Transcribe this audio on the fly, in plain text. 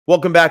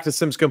Welcome back to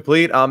Sims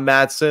Complete. I'm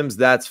Matt Sims.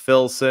 That's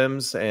Phil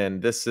Sims.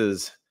 And this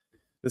is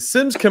the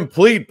Sims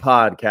Complete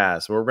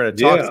podcast, where we're going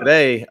to talk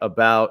today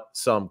about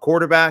some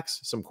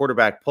quarterbacks, some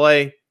quarterback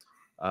play,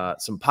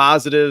 some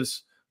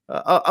positives,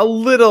 a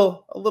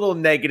little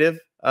negative,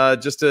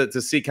 just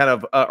to see kind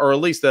of, or at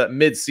least a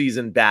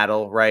mid-season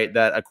battle, right,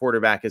 that a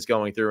quarterback is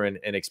going through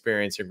and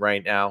experiencing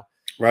right now.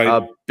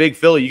 Right. Big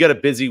Phil, you got a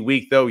busy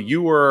week, though.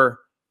 You were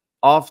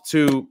off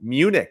to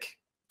Munich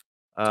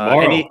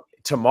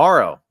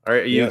tomorrow. Are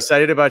you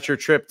excited about your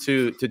trip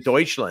to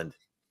Deutschland?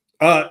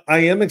 I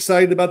am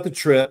excited about the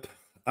trip.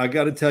 I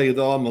got to tell you,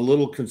 though, I'm a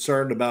little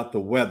concerned about the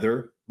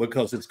weather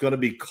because it's going to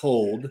be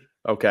cold.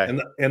 Okay.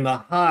 And the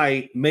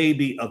high may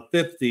be a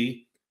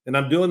 50. And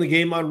I'm doing the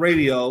game on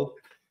radio,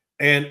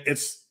 and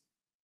it's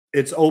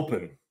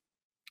open.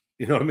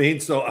 You know what I mean?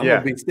 So I'm going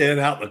to be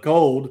standing out in the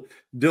cold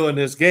doing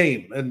this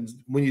game. And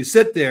when you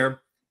sit there,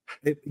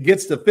 it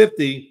gets to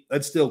 50.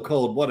 That's still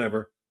cold,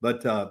 whatever.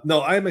 But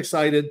no, I'm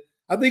excited.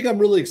 I think I'm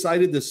really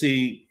excited to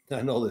see.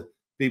 I know that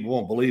people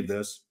won't believe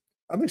this.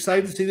 I'm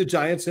excited to see the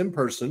Giants in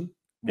person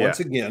once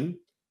again.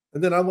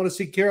 And then I want to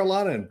see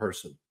Carolina in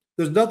person.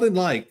 There's nothing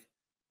like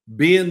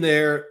being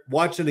there,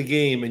 watching a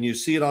game, and you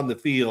see it on the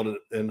field.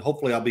 And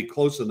hopefully I'll be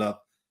close enough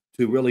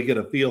to really get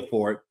a feel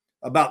for it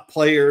about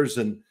players.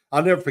 And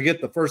I'll never forget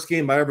the first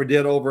game I ever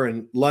did over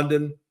in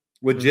London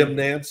with Jim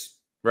Nance.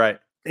 Right.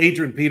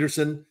 Adrian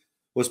Peterson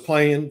was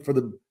playing for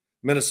the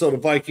Minnesota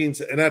Vikings.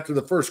 And after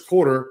the first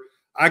quarter,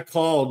 I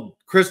called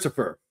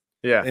Christopher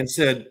and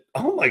said,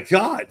 "Oh, my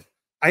God.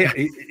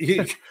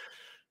 Adrian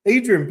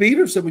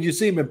Peterson, when you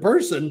see him in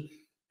person,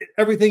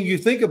 everything you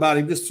think about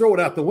him, just throw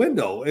it out the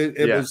window."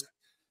 It was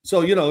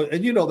so,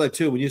 and you know that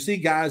too. When you see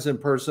guys in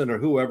person or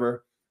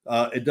whoever,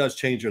 it does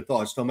change your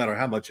thoughts no matter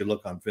how much you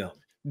look on film.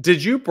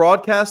 Did you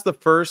broadcast the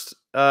first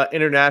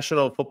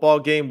international football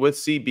game with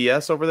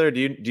CBS over there?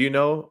 Do you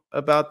know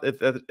about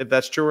if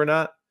that's true or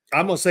not?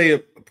 I'm gonna say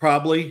it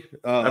probably.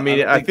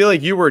 I feel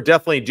like you were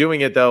definitely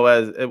doing it though,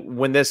 as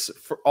when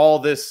all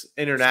this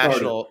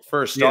international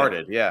first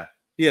started. Yeah.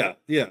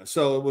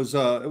 So it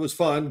was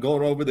fun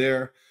going over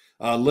there,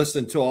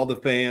 listening to all the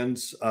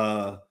fans,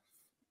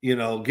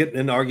 getting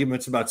in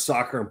arguments about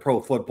soccer and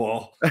pro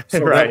football. So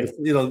right.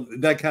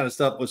 That kind of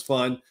stuff was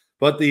fun.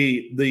 But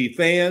the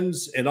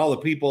fans and all the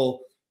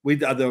people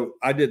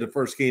I did the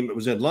first game. It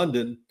was in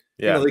London.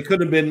 Yeah. They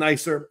couldn't have been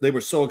nicer. They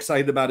were so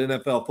excited about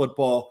NFL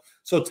football.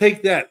 So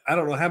take that. I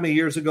don't know how many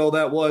years ago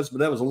that was, but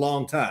that was a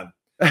long time.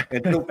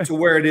 And to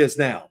where it is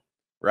now.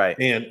 Right.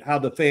 And how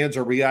the fans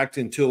are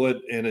reacting to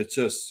it. And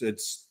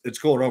it's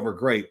going over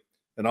great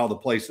in all the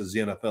places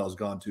the NFL has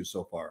gone to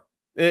so far.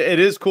 It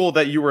is cool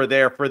that you were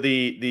there for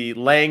the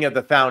laying of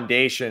the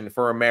foundation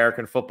for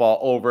American football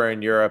over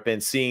in Europe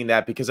and seeing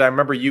that, because I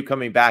remember you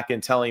coming back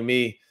and telling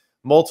me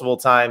multiple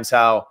times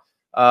how,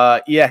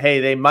 hey,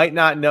 they might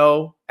not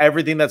know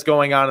everything that's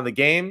going on in the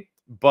game,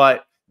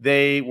 but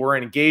they were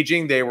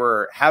engaging. They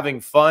were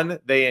having fun.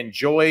 They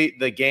enjoy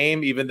the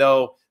game, even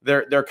though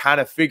they're kind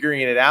of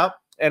figuring it out.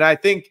 And I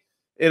think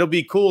it'll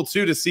be cool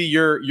too to see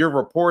your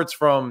reports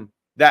from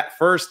that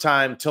first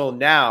time till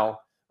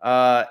now.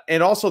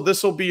 And also,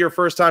 this will be your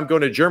first time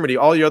going to Germany.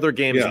 All your other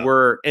games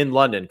were in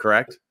London,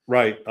 correct?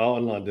 Right, all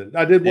in London.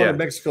 I did one in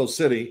Mexico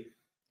City,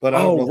 but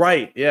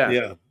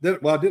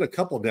I did a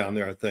couple down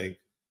there, I think.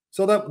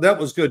 So that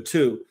was good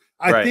too.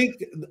 I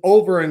think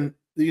over in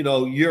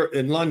you're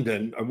in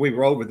London, and we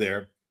were over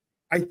there.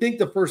 I think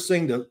the first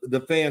thing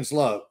the fans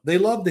love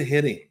the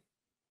hitting.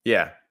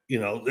 Yeah.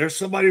 There's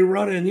somebody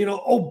running,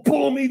 oh,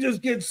 boom, he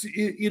just gets,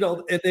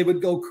 and they would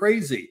go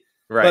crazy.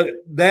 Right.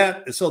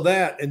 But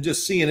and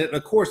just seeing it. And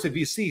of course, if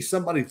you see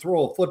somebody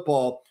throw a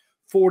football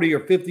 40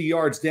 or 50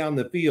 yards down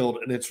the field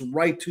and it's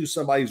right to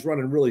somebody who's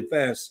running really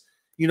fast,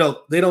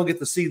 they don't get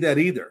to see that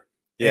either.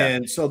 Yeah.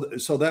 And so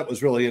that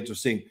was really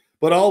interesting.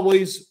 But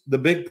always the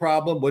big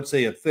problem, which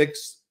they have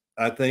fixed,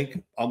 I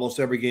think, almost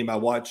every game I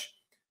watch,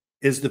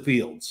 is the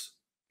fields.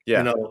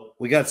 Yeah.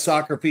 We got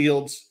soccer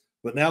fields,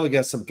 but now we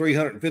got some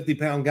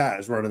 350-pound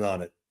guys running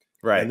on it.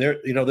 Right. And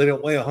they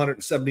don't weigh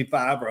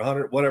 175 or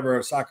 100, whatever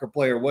a soccer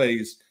player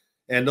weighs.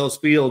 And those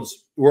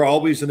fields were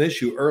always an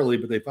issue early,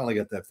 but they finally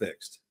got that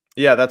fixed.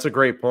 Yeah, that's a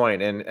great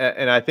point.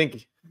 And I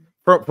think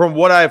from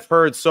what I've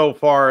heard so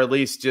far, at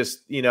least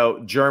just,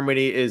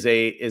 Germany is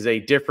a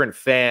different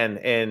fan,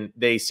 and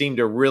they seem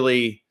to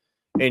really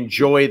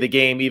enjoy the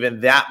game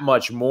even that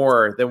much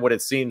more than what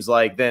it seems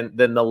like than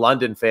the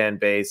London fan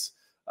base.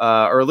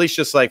 Or at least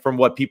just like from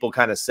what people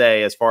kind of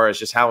say as far as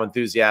just how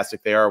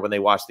enthusiastic they are when they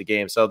watch the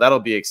game. So that'll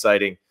be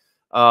exciting.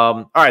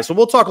 All right, so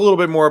we'll talk a little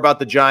bit more about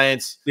the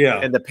Giants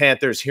and the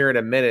Panthers here in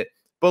a minute.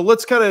 But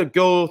let's kind of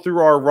go through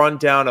our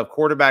rundown of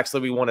quarterbacks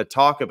that we want to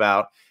talk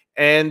about.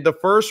 And the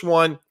first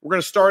one, we're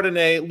going to start in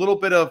a little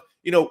bit of,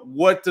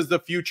 what does the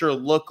future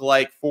look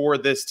like for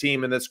this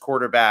team and this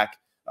quarterback,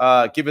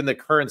 given the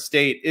current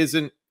state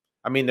they're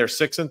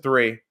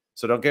 6-3.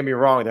 So don't get me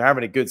wrong, they're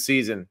having a good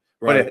season.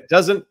 Right. But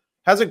it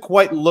hasn't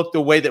quite looked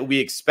the way that we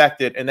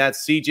expected, and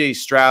that's CJ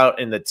Stroud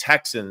and the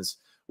Texans.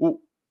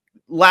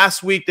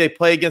 Last week they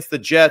play against the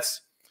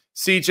Jets.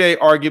 CJ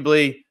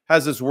arguably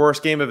has his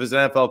worst game of his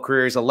NFL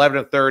career. He's 11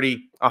 of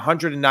 30,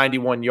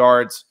 191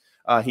 yards.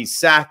 He's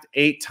sacked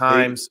 8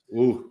 times.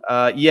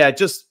 Yeah,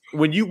 just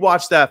when you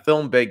watch that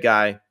film, big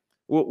guy,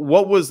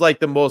 what was like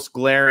the most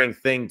glaring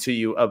thing to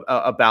you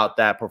about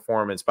that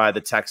performance by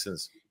the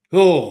Texans?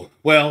 Oh,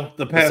 well,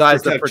 the pass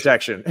besides the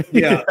protection.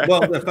 Yeah,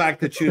 well, the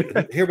fact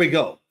that here we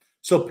go.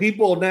 So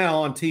people now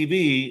on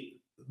TV,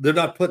 they're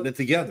not putting it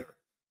together.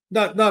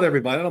 Not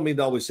everybody. I don't mean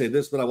to always say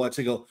this, but I watch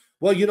and go,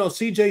 well,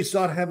 CJ's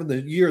not having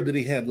the year that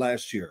he had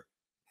last year.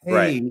 Hey,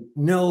 right.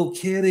 No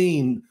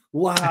kidding.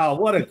 Wow,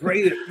 that's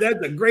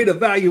a great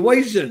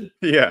evaluation.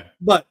 Yeah.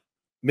 But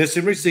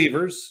missing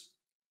receivers,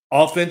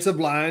 offensive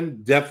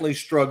line definitely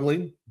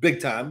struggling big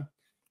time.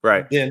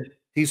 Right. Then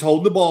he's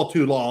holding the ball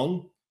too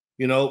long.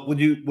 When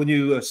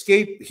you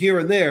escape here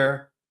and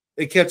there,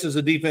 it catches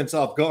the defense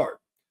off guard.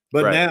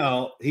 But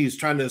now he's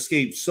trying to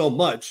escape so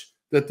much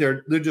that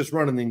they're just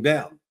running him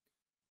down.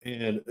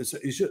 And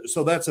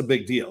so that's a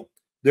big deal.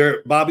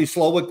 Bobby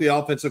Slowick, the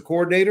offensive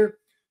coordinator,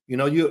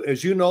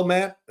 as you know,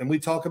 Matt, and we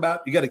talk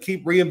about, you got to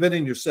keep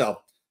reinventing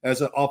yourself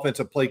as an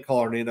offensive play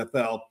caller in the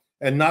NFL.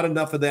 And not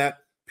enough of that.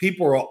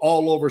 People are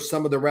all over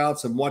some of the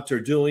routes and what they're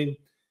doing.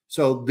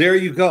 So there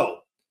you go.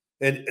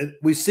 And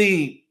we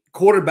see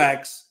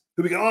quarterbacks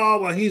who we go,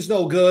 oh, well, he's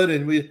no good.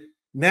 And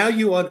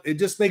it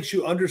just makes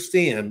you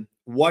understand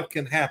what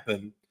can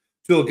happen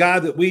to a guy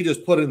that we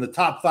just put in the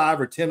top 5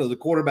 or 10 of the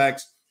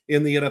quarterbacks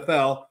in the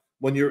NFL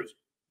when your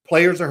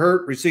players are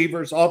hurt,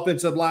 receivers,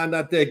 offensive line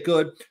not that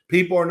good,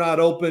 people are not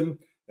open,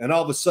 and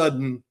all of a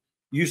sudden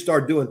you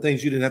start doing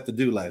things you didn't have to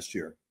do last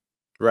year.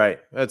 Right.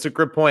 That's a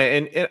good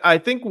point. And I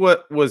think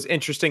what was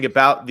interesting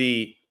about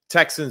the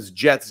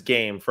Texans-Jets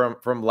game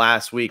from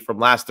last week, from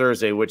last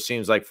Thursday, which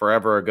seems like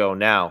forever ago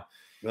now,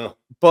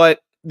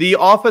 but the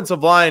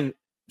offensive line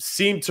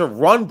seemed to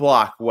run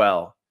block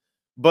well,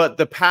 but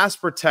the pass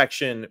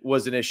protection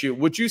was an issue.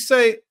 Would you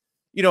say,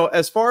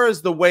 as far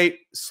as the way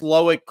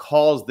Slowick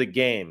calls the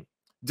game,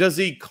 does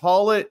he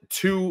call it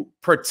to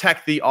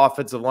protect the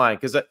offensive line?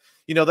 Because,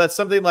 that's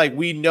something like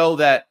we know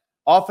that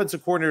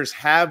offensive coordinators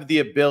have the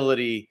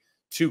ability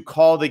to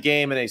call the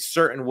game in a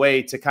certain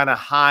way to kind of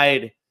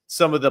hide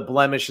some of the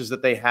blemishes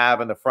that they have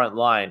in the front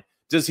line.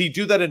 Does he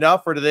do that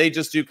enough, or do they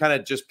just do kind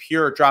of just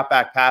pure drop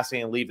back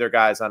passing and leave their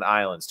guys on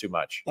islands too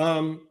much?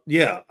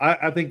 Yeah,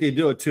 I think they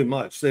do it too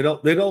much. They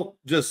don't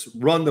just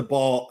run the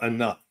ball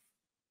enough.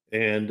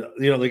 And,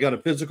 they got a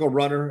physical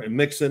runner and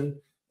Mixon,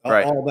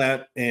 all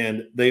that.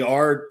 And they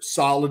are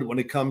solid when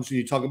it comes to,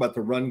 you talk about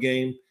the run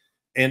game.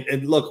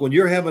 And look, when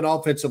you're having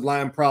offensive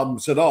line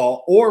problems at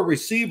all, or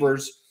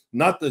receivers,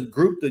 not the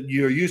group that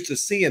you're used to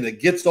seeing that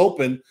gets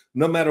open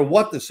no matter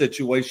what the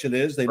situation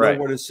is. They know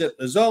where to sit in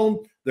the zone.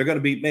 They're going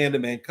to be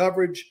man-to-man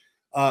coverage.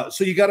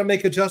 So you got to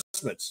make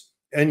adjustments.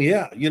 And,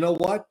 yeah, you know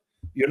what?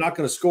 You're not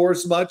going to score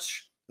as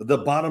much. The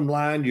bottom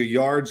line, your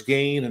yards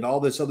gain and all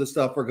this other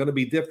stuff are going to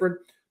be different.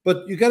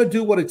 But you got to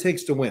do what it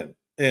takes to win.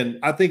 And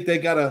I think they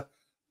got to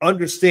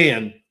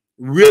understand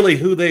really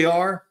who they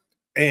are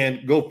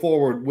and go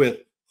forward with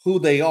who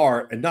they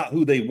are and not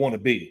who they want to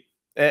be.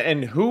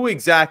 And who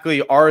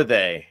exactly are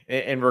they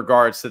in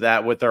regards to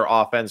that with their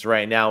offense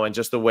right now and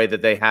just the way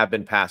that they have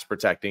been pass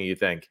protecting, you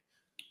think?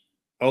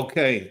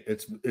 Okay,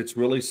 it's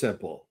really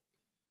simple.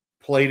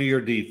 Play to your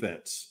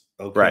defense,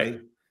 okay?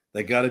 Right.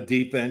 They got a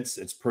defense.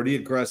 It's pretty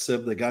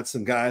aggressive. They got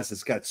some guys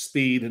that's got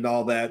speed and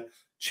all that.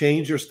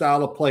 Change your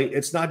style of play.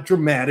 It's not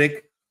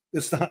dramatic.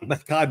 It's not,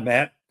 God,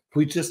 Matt,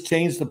 we just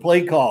changed the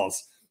play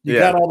calls. You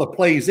got all the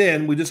plays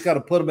in. We just got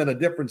to put them in a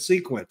different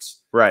sequence.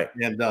 Right.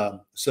 And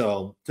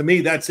so to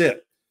me, that's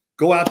it.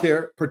 Go out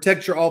there,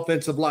 protect your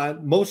offensive line.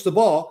 Most of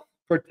all,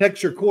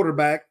 protect your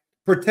quarterback,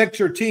 protect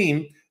your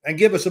team, and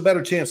give us a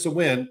better chance to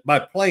win by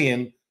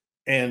playing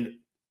and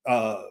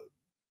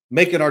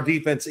making our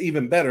defense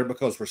even better,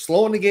 because we're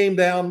slowing the game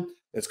down.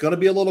 It's going to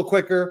be a little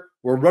quicker.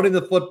 We're running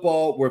the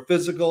football. We're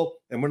physical,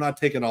 and we're not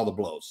taking all the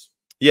blows.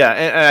 Yeah,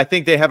 and I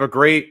think they have a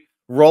great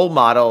role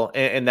model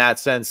in that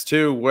sense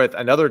too, with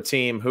another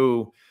team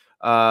who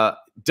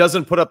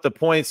doesn't put up the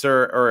points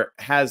or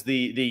has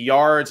the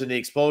yards and the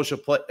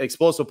explosive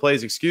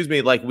plays,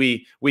 like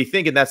we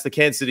think, and that's the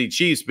Kansas City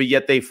Chiefs, but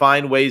yet they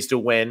find ways to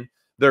win.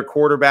 Their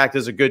quarterback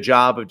does a good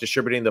job of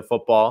distributing the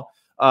football.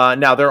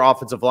 Now their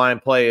offensive line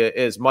play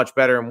is much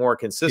better and more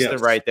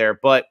consistent right there.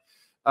 But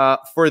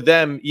for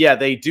them,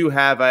 they do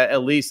have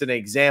at least an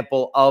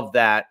example of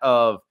that,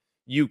 of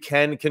you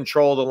can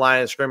control the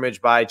line of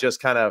scrimmage by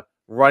just kind of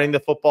running the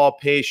football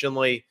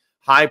patiently,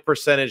 high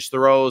percentage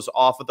throws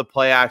off of the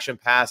play action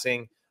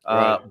passing,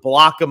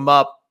 block them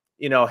up.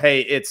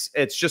 Hey,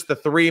 it's just the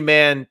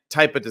 3-man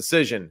type of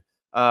decision,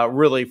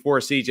 really, for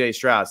CJ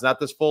Stroud. It's not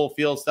this full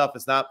field stuff.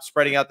 It's not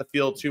spreading out the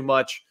field too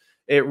much.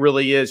 It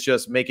really is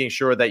just making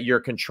sure that you're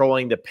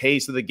controlling the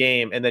pace of the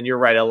game. And then you're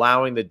right,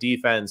 allowing the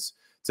defense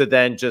to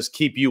then just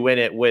keep you in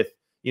it with,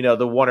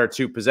 the 1 or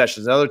 2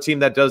 possessions. Another team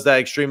that does that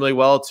extremely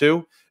well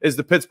too is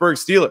the Pittsburgh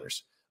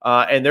Steelers.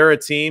 And they're a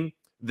team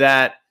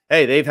that,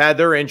 hey, they've had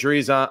their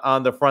injuries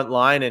on the front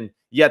line, and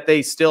yet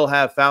they still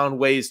have found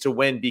ways to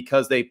win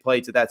because they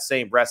play to that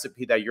same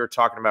recipe that you're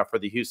talking about for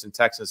the Houston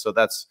Texans. So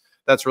that's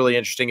that's really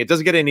interesting. It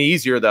doesn't get any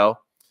easier, though,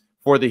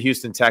 for the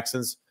Houston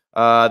Texans.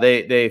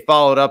 They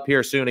followed up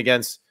here soon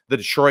against the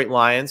Detroit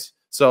Lions,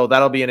 so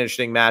that'll be an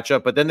interesting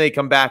matchup. But then they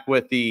come back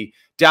with the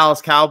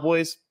Dallas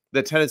Cowboys,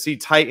 the Tennessee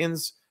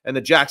Titans, and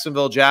the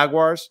Jacksonville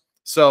Jaguars.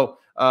 So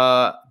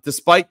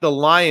despite the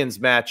Lions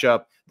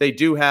matchup, they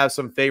do have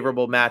some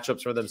favorable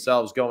matchups for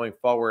themselves going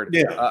forward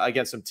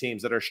against some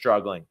teams that are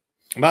struggling.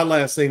 My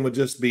last thing would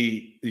just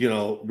be,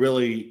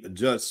 really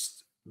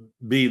just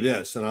be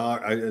this. And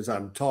as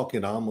I'm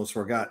talking, I almost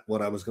forgot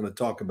what I was going to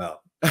talk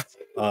about.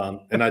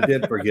 And I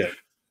did forget.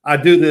 I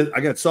do this.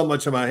 I got so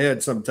much in my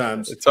head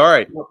sometimes. It's all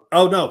right.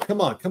 Oh, no.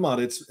 Come on.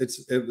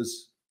 It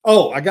was.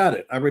 Oh, I got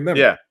it. I remember.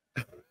 Yeah.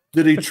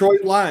 The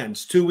Detroit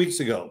Lions 2 weeks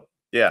ago.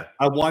 Yeah.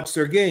 I watched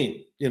their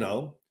game,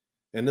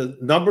 and the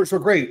numbers were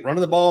great,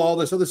 running the ball, all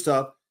this other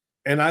stuff.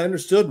 And I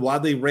understood why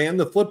they ran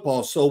the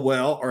football so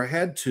well or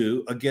had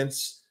to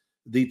against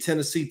the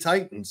Tennessee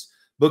Titans,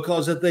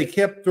 because if they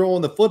kept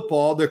throwing the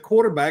football, their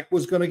quarterback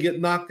was going to get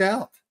knocked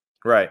out.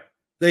 Right.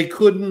 They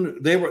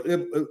couldn't,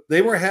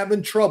 they were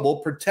having trouble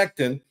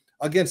protecting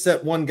against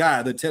that one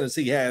guy that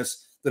Tennessee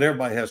has that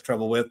everybody has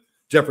trouble with,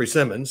 Jeffrey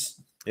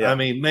Simmons. Yeah. I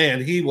mean,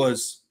 man, he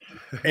was,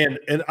 and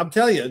I'm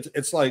telling you,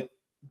 it's like,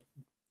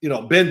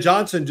 Ben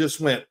Johnson just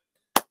went,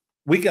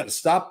 we got to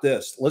stop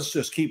this. Let's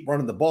just keep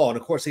running the ball. And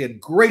of course, he had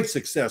great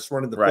success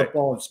running the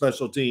football and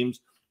special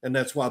teams, and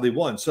that's why they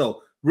won.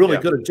 So really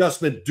good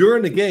adjustment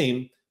during the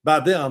game by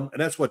them,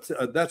 and that's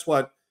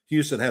what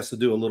Houston has to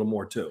do a little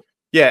more too.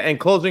 Yeah, and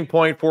closing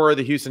point for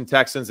the Houston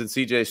Texans and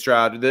C.J.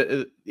 Stroud.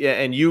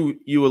 And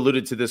you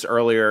alluded to this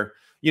earlier.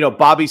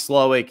 Bobby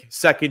Slowick,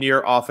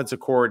 second-year offensive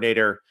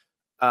coordinator.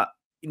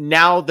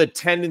 Now the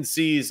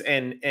tendencies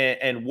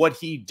and what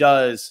he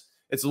does,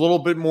 it's a little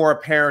bit more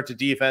apparent to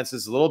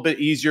defenses, a little bit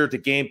easier to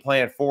game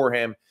plan for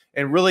him.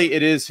 And really,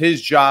 it is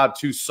his job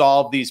to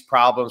solve these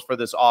problems for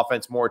this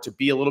offense more, to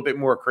be a little bit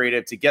more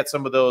creative, to get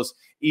some of those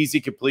easy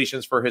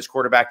completions for his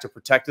quarterback, to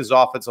protect his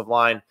offensive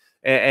line.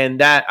 And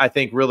that, I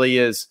think, really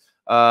is,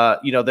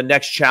 the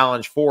next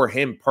challenge for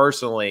him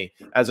personally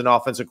as an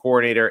offensive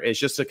coordinator, is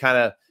just to kind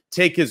of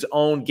take his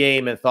own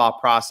game and thought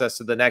process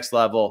to the next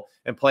level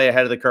and play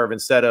ahead of the curve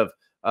instead of,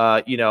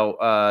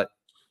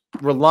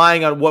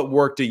 relying on what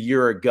worked a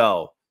year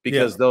ago,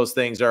 because those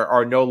things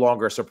are no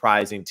longer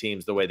surprising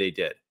teams the way they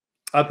did.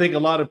 I think a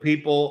lot of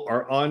people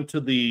are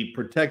onto the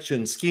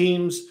protection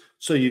schemes.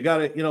 So you got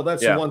to,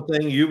 that's the one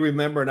thing you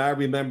remember and I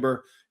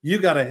remember. You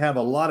got to have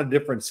a lot of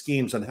different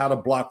schemes on how to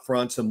block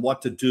fronts and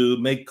what to do,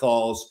 make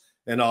calls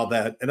and all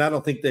that. And I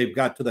don't think they've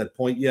got to that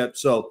point yet.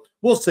 So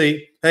we'll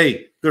see.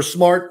 Hey, they're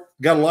smart.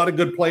 Got a lot of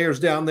good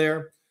players down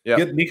there. Yep.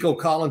 Get Nico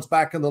Collins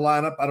back in the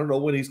lineup. I don't know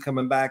when he's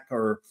coming back,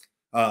 or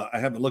I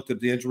haven't looked at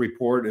the injury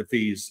report. If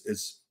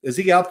is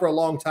he out for a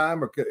long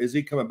time, or is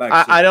he coming back?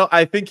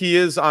 I think he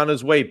is on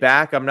his way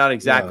back. I'm not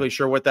exactly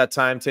sure what that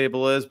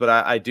timetable is, but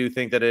I do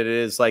think that it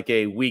is like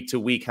a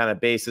week-to-week kind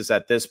of basis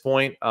at this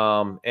point.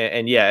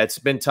 And yeah, it's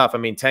been tough. I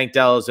mean, Tank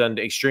Dell has done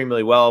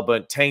extremely well,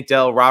 but Tank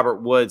Dell,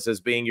 Robert Woods as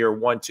being your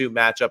 1-2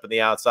 matchup on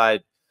the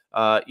outside,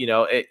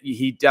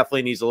 he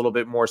definitely needs a little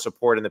bit more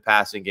support in the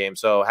passing game.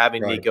 So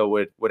having Nico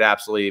would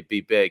absolutely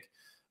be big.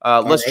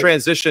 Let's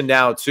transition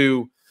now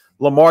to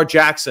Lamar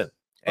Jackson.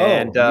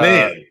 And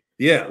man.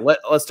 Yeah.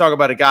 Let's talk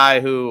about a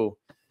guy who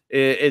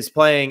is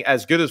playing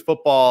as good as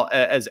football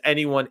as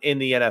anyone in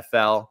the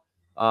NFL.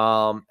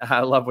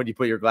 I love when you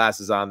put your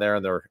glasses on there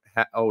and they're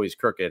always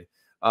crooked.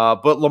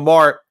 But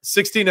Lamar,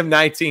 16 of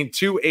 19,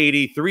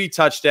 280, 3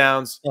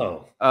 touchdowns.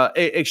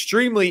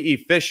 Extremely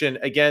efficient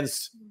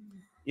against,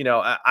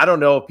 I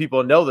don't know if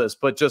people know this,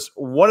 but just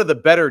one of the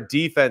better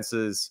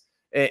defenses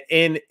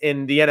in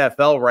the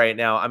NFL right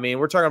now. I mean,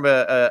 we're talking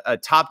about a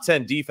top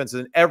 10 defense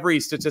in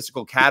every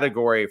statistical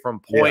category, from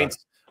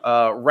points,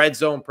 red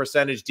zone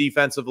percentage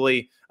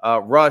defensively,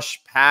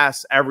 rush,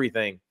 pass,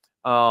 everything.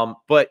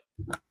 But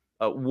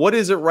what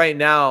is it right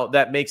now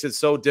that makes it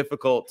so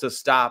difficult to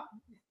stop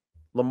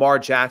Lamar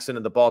Jackson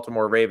and the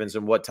Baltimore Ravens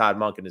and what Todd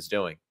Monken is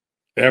doing?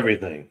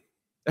 Everything.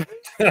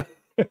 I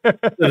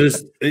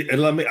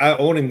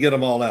won't even get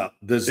them all out.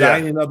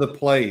 Designing of the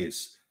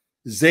plays.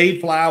 Zay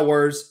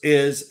Flowers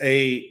is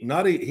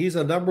he's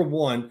a number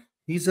one.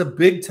 He's a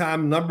big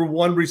time number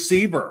one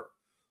receiver.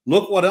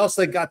 Look what else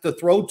they got to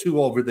throw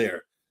to over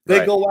there.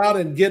 They go out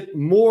and get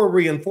more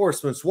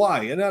reinforcements.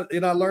 Why?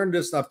 And I learned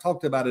this, and I've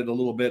talked about it a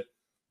little bit,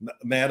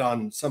 Matt,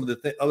 on some of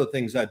the other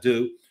things I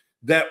do,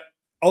 that,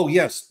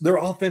 yes, their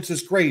offense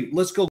is great.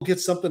 Let's go get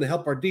something to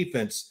help our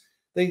defense.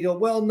 They go,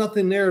 well,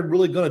 nothing there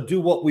really going to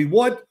do what we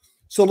want,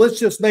 so let's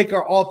just make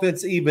our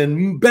offense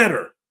even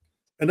better.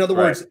 In other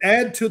words,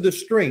 add to the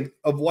strength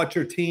of what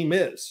your team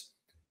is.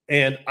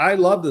 And I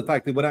love the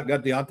fact that we got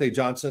Deontay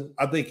Johnson.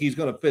 I think he's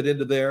going to fit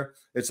into there.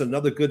 It's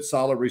another good,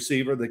 solid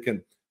receiver that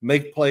can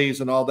make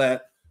plays and all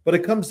that. But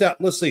it comes down,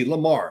 let's see,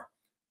 Lamar.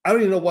 I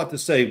don't even know what to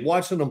say.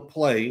 Watching them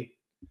play,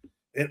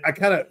 and I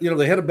kind of,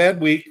 they had a bad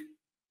week.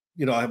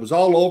 I was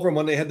all over them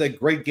when they had that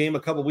great game a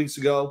couple of weeks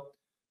ago.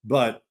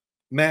 But,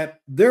 Matt,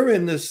 they're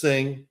in this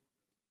thing.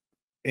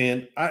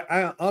 And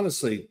I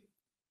honestly,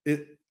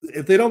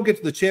 if they don't get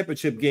to the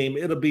championship game,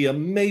 it'll be a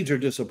major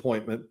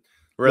disappointment.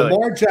 Really?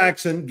 Lamar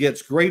Jackson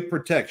gets great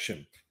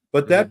protection,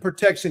 but that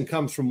protection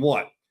comes from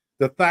what?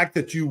 The fact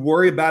that you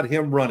worry about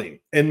him running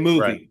and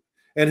moving. Right.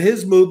 And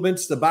his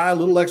movements to buy a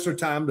little extra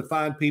time to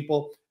find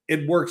people,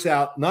 it works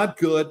out. Not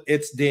good,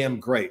 it's damn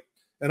great.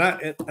 And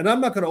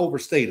I'm not going to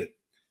overstate it,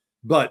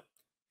 but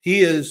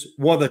he is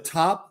one of the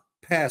top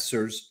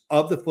passers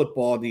of the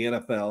football in the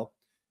NFL,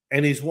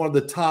 and he's one of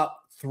the top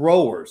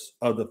throwers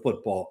of the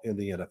football in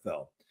the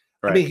NFL.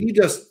 Right. I mean,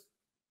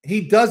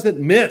 he doesn't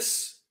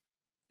miss.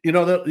 You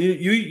know,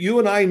 you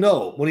and I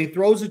know when he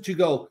throws it, you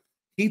go,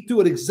 he threw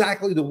it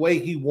exactly the way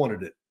he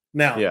wanted it.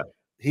 Now,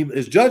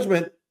 his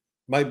judgment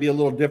might be a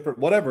little different,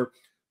 whatever,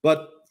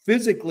 but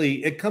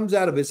physically it comes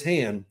out of his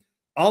hand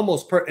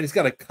almost and he's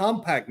got a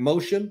compact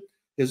motion.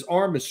 His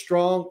arm is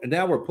strong, and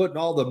now we're putting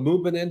all the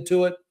movement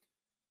into it.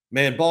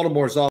 Man,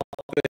 Baltimore's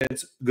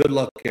offense, good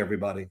luck,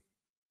 everybody.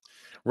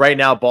 Right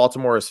now,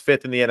 Baltimore is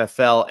 5th in the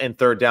NFL in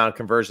third down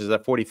conversions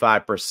at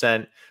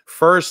 45%.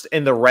 First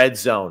in the red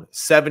zone,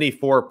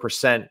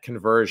 74%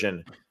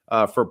 conversion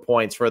for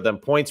points for them.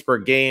 Points per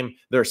game,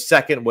 they're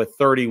second with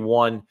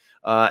 31.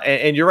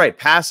 And you're right,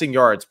 passing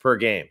yards per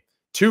game,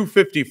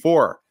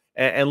 254.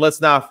 And let's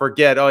not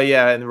forget,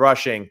 in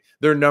rushing,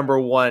 they're number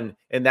one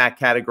in that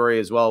category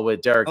as well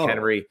with Derrick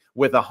Henry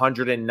with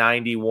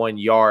 191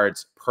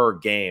 yards per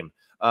game.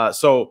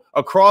 So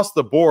across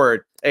the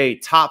board, a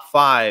top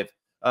 5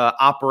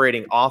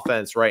 operating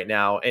offense right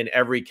now in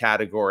every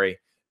category.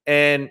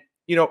 And,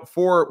 you know,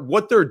 for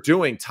what they're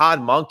doing,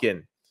 Todd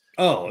Monken,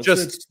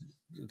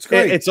 it's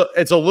great.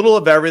 It's a little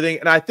of everything.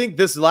 And I think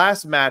this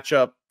last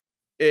matchup,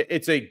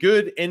 it's a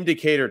good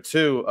indicator,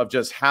 too, of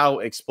just how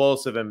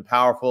explosive and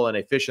powerful and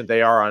efficient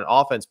they are on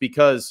offense,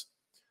 because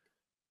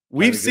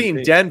we've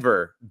seen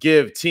Denver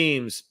give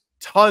teams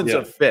tons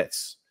of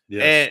fits.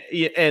 Yes.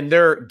 And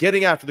they're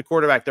getting after the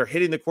quarterback. They're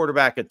hitting the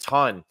quarterback a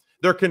ton.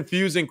 They're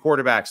confusing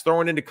quarterbacks,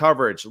 throwing into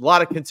coverage, a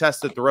lot of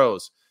contested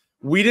throws.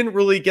 We didn't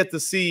really get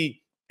to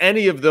see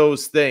any of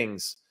those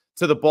things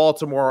to the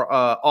Baltimore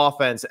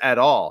offense at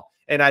all.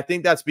 And I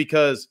think that's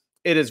because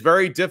it is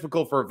very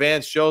difficult for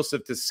Vance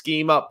Joseph to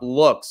scheme up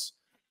looks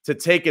to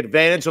take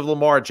advantage of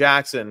Lamar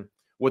Jackson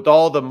with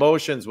all the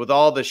motions, with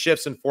all the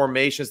shifts and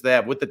formations they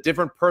have, with the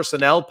different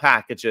personnel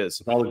packages,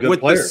 with all the good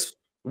players,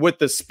 with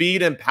the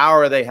speed and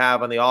power they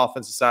have on the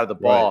offensive side of the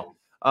ball.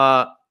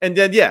 Right. And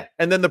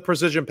then the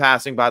precision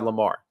passing by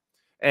Lamar.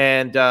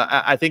 And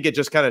I think it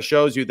just kind of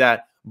shows you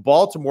that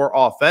Baltimore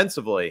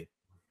offensively,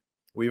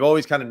 we've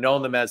always kind of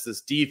known them as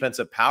this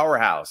defensive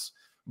powerhouse,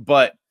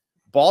 but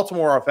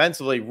Baltimore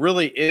offensively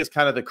really is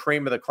kind of the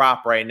cream of the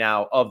crop right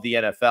now of the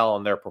NFL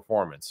and their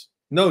performance.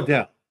 No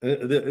doubt.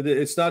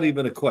 It's not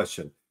even a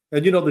question.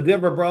 And, you know, the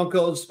Denver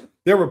Broncos,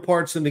 there were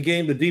parts in the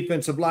game, the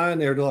defensive line,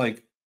 they're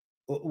like,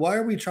 why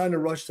are we trying to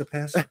rush the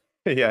pass?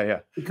 Yeah.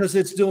 Because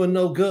it's doing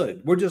no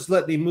good. We're just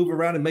letting him move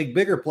around and make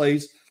bigger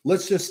plays.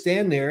 Let's just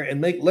stand there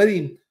and let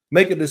him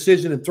make a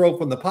decision and throw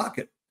from the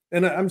pocket.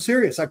 And I'm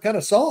serious. I kind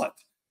of saw it.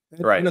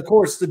 Right. And of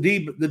course, the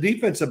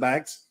defensive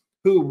backs,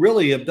 who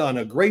really have done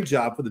a great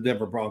job for the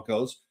Denver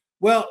Broncos,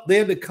 well, they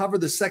had to cover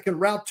the second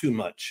route too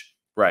much.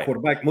 Right.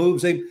 Quarterback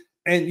moves,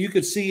 and you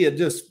could see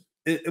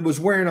it was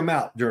wearing them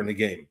out during the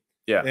game.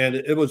 Yeah. And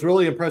it was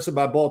really impressive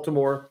by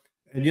Baltimore.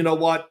 And you know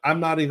what? I'm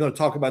not even going to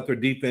talk about their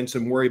defense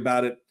and worry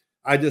about it.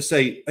 I just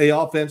say, hey,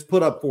 offense,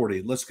 put up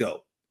 40. Let's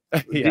go.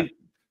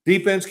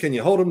 Defense, can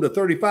you hold them to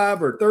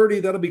 35 or 30?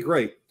 That'll be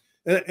great.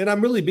 And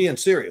I'm really being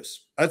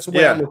serious. That's the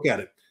way I look at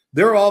it.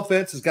 Their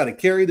offense has got to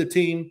carry the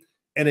team,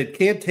 and it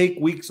can't take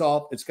weeks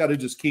off. It's got to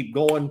just keep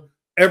going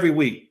every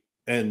week.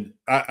 And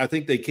I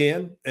think they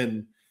can.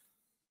 And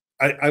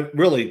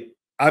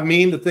I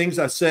mean the things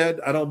I said.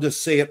 I don't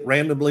just say it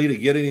randomly to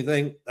get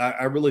anything.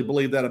 I really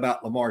believe that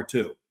about Lamar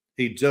too.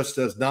 He just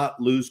does not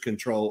lose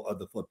control of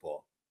the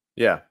football.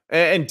 Yeah.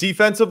 And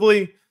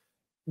defensively,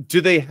 do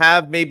they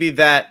have maybe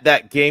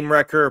that game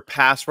wrecker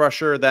pass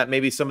rusher that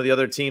maybe some of the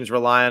other teams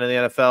rely on in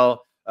the NFL?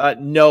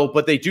 No,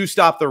 but they do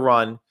stop the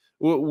run.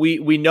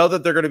 We know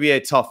that they're going to be a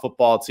tough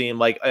football team,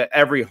 like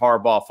every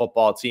Harbaugh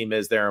football team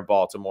is there in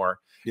Baltimore.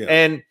 Yeah.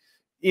 And,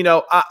 you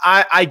know,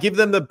 I give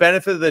them the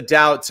benefit of the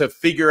doubt to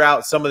figure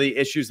out some of the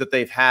issues that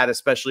they've had,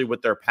 especially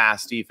with their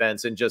pass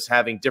defense and just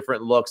having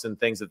different looks and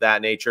things of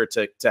that nature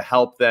to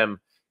help them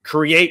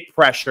create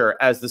pressure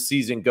as the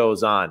season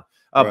goes on.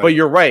 Right. But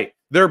you're right.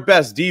 Their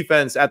best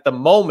defense at the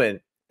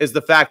moment is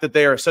the fact that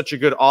they are such a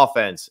good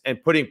offense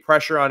and putting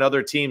pressure on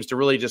other teams to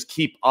really just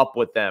keep up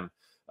with them.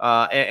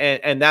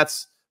 And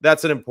that's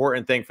an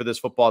important thing for this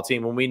football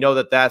team when we know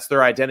that that's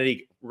their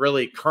identity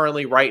really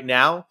currently right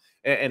now.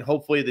 And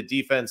hopefully the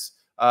defense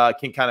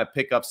can kind of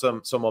pick up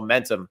some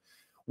momentum.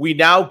 We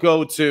now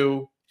go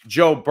to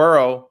Joe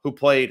Burrow, who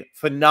played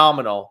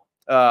phenomenal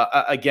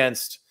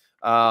against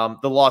the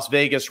Las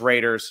Vegas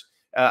Raiders,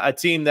 a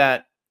team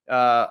that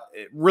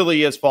it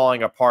really is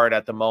falling apart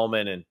at the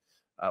moment. And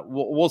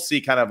we'll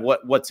see kind of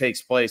what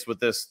takes place with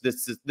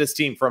this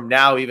team from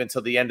now even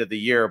till the end of the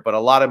year, but a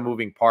lot of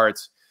moving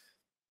parts.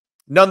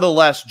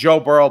 Nonetheless, Joe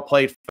Burrow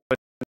played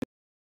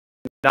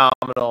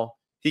phenomenal.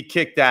 he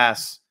kicked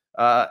ass.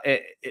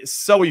 It's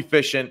so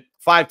efficient.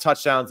 5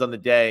 touchdowns on the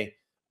day.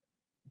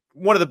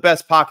 One of the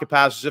best pocket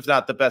passers, if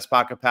not the best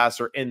pocket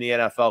passer in the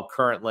NFL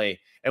currently.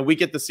 And we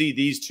get to see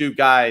these two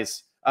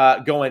guys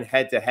going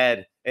head to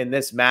head in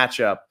this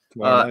matchup.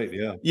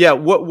 Yeah.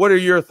 What are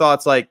your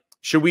thoughts? Like,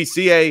 should we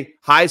see a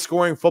high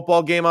scoring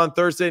football game on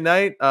Thursday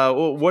night?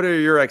 What are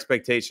your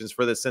expectations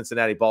for the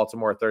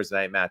Cincinnati-Baltimore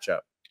Thursday night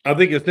matchup? I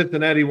think if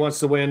Cincinnati wants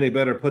to win, they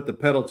better put the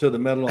pedal to the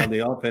metal on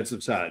the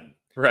offensive side.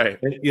 Right.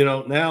 And,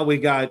 now we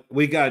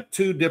got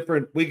two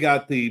different. We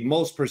got the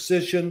most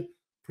precision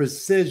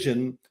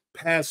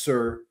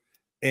passer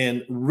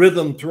and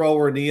rhythm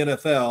thrower in the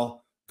NFL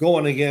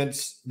going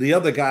against the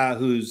other guy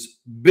who's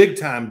big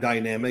time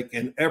dynamic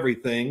and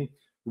everything,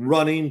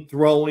 running,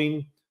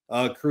 throwing,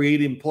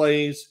 creating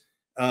plays.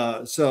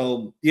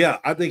 So yeah,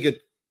 I think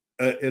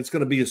it's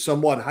going to be a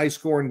somewhat high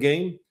scoring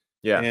game.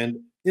 Yeah.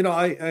 And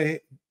I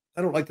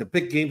don't like to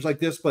pick games like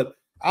this, but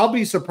I'll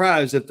be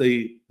surprised if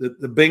the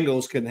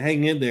Bengals can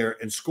hang in there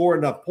and score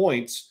enough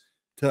points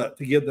to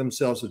give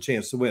themselves a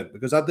chance to win.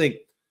 Because I think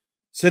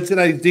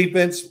Cincinnati's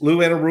defense, Lou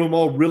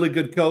Anarumo, really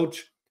good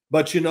coach.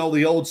 But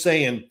the old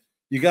saying,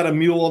 you got a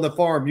mule on the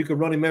farm, you can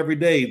run him every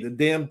day. The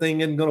damn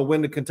thing isn't going to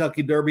win the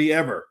Kentucky Derby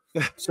ever.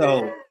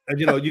 So,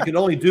 you can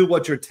only do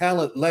what your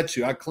talent lets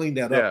you. I cleaned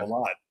that up a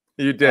lot.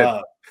 You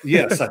did.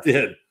 Yes, I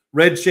did.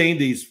 Red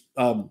Shandy's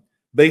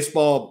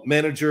baseball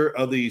manager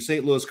of the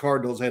St. Louis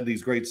Cardinals had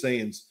these great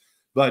sayings.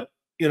 But,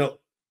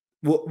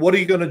 what are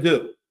you going to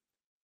do?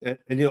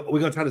 And we're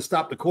going to try to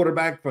stop the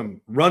quarterback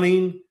from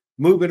running,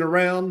 moving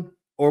around,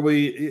 or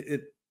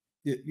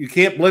you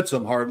can't blitz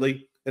them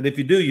hardly. And if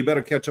you do, you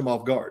better catch them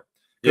off guard.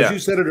 Because you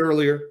said it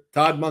earlier,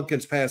 Todd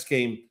Monken's pass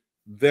game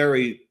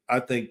I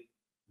think,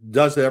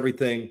 does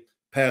everything.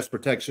 Pass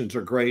protections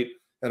are great.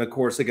 And, of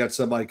course, they got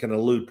somebody can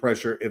elude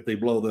pressure if they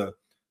blow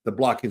the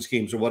blocking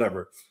schemes or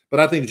whatever. But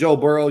I think Joe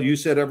Burrow, you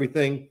said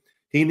everything.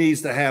 He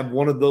needs to have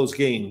one of those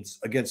games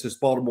against this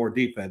Baltimore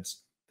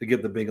defense to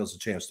give the Bengals a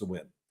chance to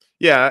win.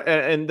 Yeah,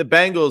 and the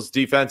Bengals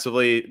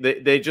defensively,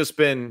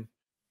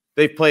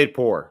 they've played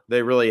poor.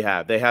 They really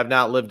have. They have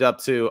not lived up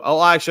to –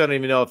 actually, I don't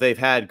even know if they've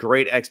had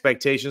great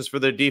expectations for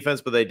their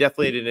defense, but they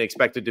definitely didn't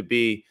expect it to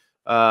be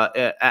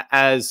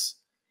as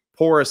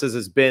porous as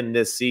it's been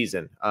this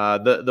season.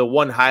 The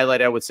one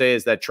highlight I would say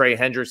is that Trey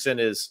Hendrickson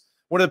is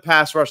one of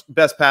the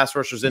best pass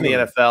rushers in the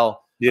NFL.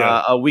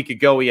 Yeah. A week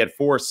ago, he had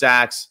 4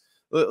 sacks,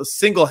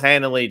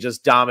 single-handedly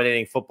just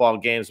dominating football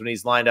games when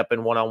he's lined up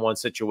in one-on-one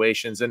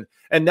situations. And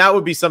that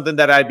would be something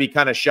that I'd be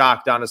kind of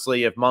shocked,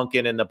 honestly, if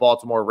Monken and the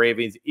Baltimore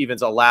Ravens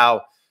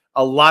allow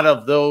a lot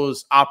of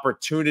those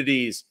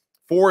opportunities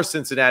for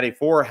Cincinnati,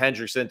 for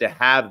Hendrickson to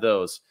have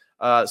those.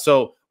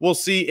 So we'll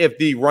see if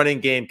the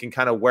running game can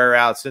kind of wear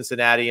out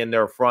Cincinnati in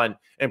their front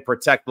and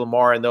protect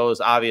Lamar in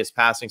those obvious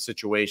passing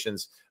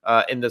situations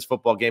in this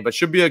football game. But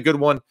should be a good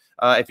one.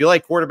 If you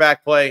like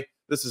quarterback play,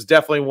 this is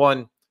definitely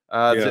one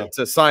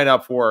to sign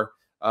up for.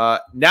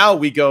 Now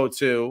we go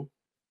to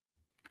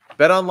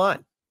Bet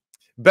Online.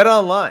 Bet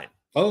Online.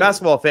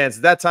 Basketball fans,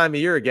 at that time of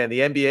year again, the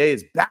NBA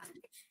is back.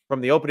 From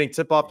the opening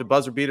tip-off to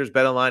buzzer beaters,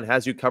 Bet Online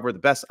has you covered the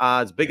best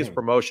odds, biggest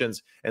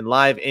promotions, and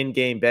live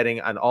in-game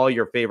betting on all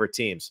your favorite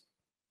teams.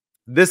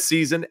 This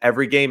season,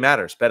 every game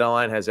matters. Bet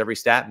Online has every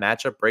stat,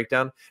 matchup,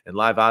 breakdown, and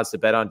live odds to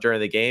bet on during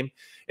the game.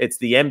 It's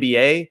the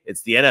NBA,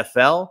 it's the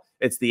NFL,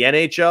 it's the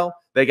NHL.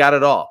 They got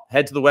it all.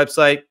 Head to the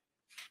website.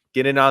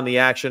 Get in on the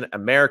action.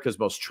 America's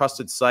most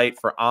trusted site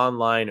for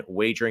online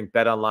wagering.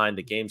 Bet Online.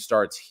 The game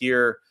starts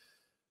here.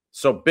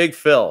 So, Big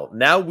Phil,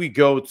 now we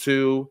go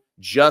to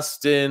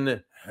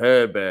Justin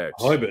Herbert.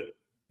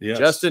 Yes.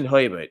 Justin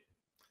Herbert.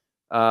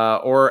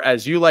 Or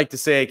as you like to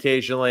say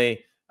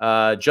occasionally,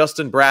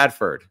 Justin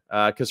Bradford.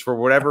 Because for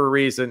whatever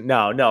reason,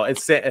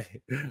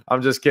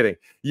 I'm just kidding.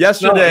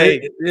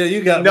 Yesterday,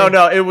 you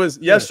got it was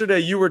yesterday.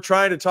 You were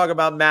trying to talk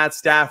about Matt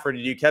Stafford,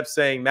 and you kept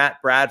saying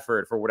Matt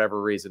Bradford for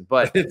whatever reason.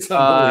 But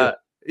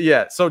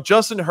so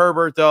Justin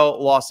Herbert, though,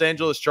 Los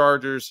Angeles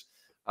Chargers,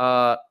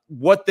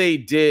 what they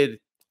did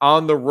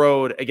on the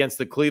road against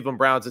the Cleveland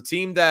Browns, a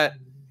team that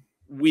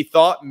we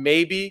thought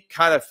maybe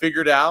kind of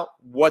figured out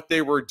what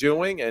they were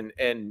doing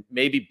and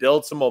maybe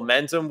build some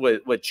momentum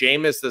with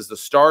Jameis as the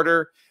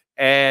starter.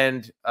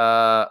 And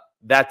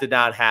that did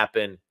not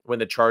happen when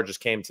the Chargers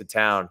came to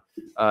town.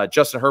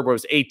 Justin Herbert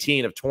was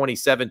 18 of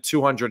 27,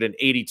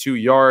 282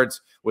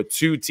 yards with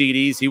 2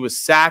 TDs. He was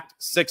sacked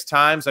 6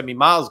 times. I mean,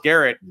 Myles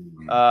Garrett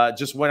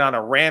just went on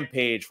a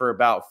rampage for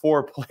about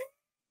 4 plays.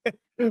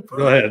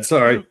 Go ahead.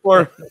 Sorry.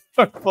 4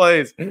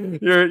 plays.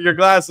 Your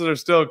glasses are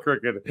still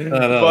crooked.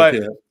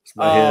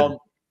 But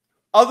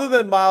other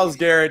than Myles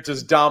Garrett,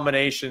 just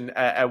domination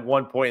at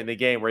one point in the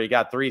game where he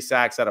got 3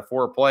 sacks out of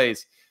 4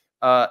 plays,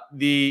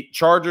 the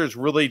Chargers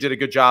really did a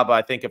good job,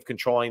 I think, of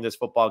controlling this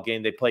football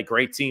game. They play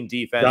great team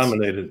defense.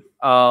 Dominated.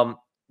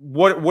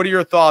 What are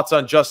your thoughts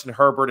on Justin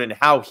Herbert and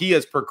how he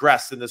has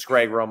progressed in this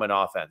Greg Roman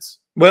offense?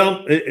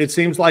 Well, it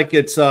seems like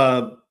it's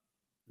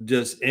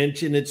just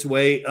inching its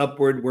way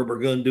upward where we're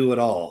going to do it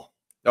all.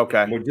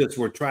 Okay.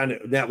 We're trying to,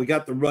 now we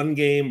got the run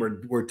game.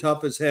 We're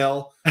tough as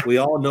hell. We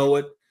all know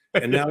it.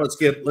 and now let's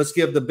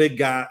give the big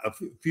guy a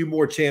few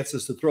more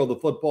chances to throw the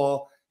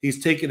football.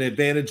 He's taking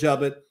advantage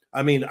of it.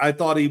 I mean, I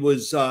thought he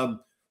was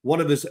one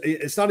of his.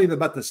 It's not even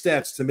about the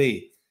stats to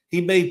me.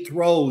 He made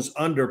throws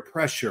under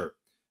pressure,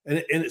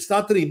 and it's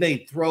not that he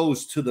made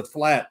throws to the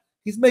flat.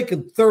 He's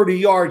making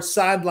 30-yard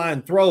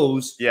sideline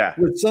throws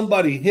with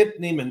somebody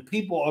hitting him and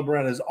people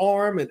around his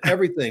arm and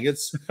everything.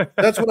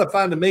 That's what I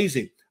find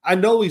amazing. I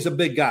know he's a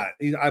big guy.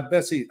 I'm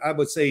gonna say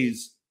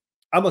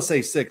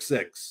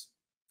 6'6".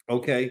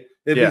 Okay.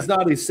 If he's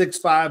not, he's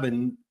 6'5"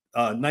 and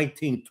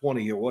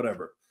 1920 or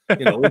whatever.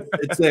 You know,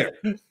 it's there.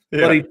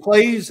 But he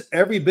plays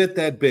every bit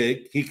that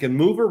big. He can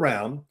move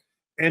around,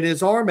 and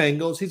his arm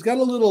angles, he's got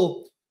a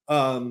little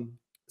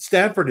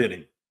Stafford in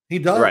him. He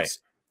does.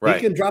 Right.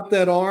 He can drop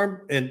that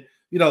arm, and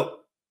you know,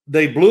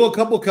 they blew a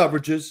couple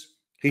coverages.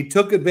 He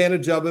took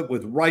advantage of it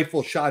with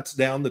rifle shots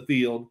down the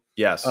field.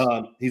 Yes.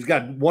 He's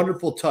got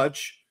wonderful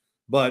touch.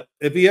 But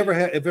if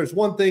there's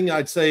one thing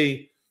I'd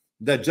say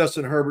that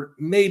Justin Herbert,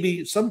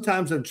 maybe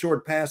sometimes in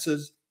short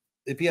passes,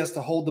 if he has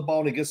to hold the ball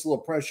and he gets a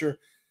little pressure,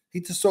 he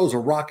just throws a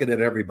rocket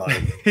at everybody.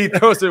 He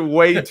throws it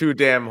way too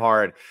damn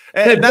hard.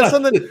 And that's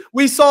something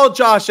we saw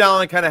Josh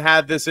Allen kind of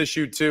have this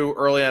issue too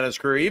early on in his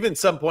career, even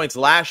some points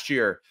last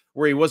year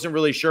where he wasn't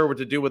really sure what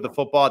to do with the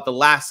football. At the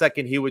last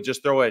second, he would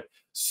just throw it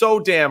so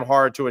damn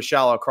hard to a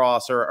shallow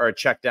cross or a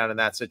check down in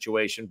that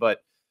situation. But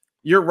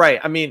you're right.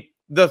 I mean,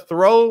 the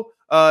throw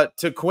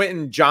to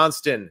Quentin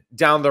Johnston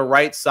down the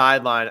right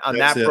sideline on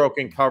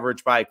broken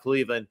coverage by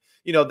Cleveland,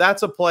 you know,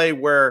 that's a play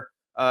where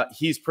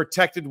he's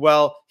protected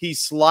well. He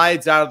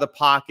slides out of the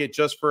pocket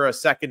just for a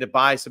second to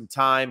buy some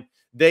time.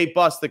 They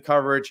bust the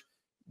coverage.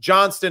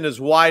 Johnston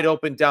is wide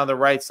open down the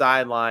right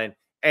sideline,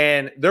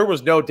 and there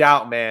was no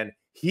doubt, man.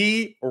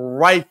 He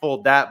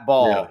rifled that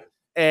ball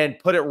and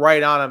put it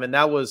right on him, and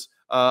that was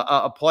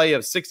a play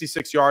of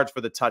 66 yards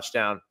for the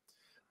touchdown.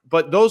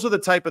 But those are the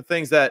type of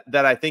things that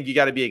I think you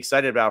got to be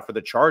excited about for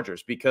the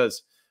Chargers,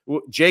 because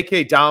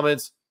J.K.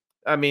 Dobbins,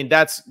 I mean,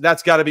 that's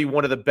got to be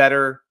one of the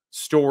better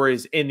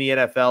stories in the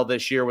NFL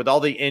this year with all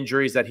the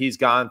injuries that he's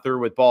gone through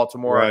with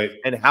Baltimore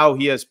and how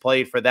he has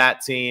played for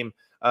that team.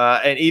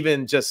 And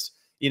even just,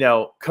 you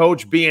know,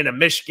 coach being a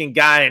Michigan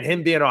guy and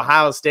him being an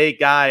Ohio State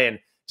guy and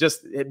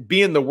just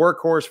being the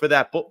workhorse for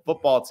that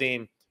football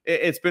team.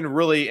 It's been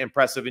really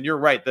impressive. And you're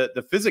right.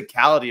 The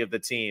physicality of the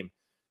team,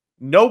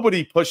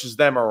 nobody pushes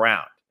them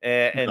around.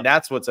 And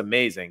that's what's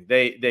amazing.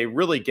 They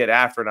really get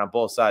after it on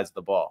both sides of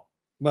the ball.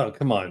 Well,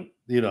 come on.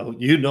 You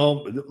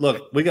know,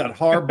 look, we got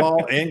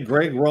Harbaugh and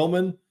Greg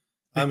Roman.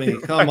 I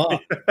mean, come on.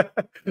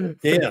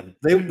 Damn.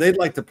 They'd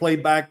like to play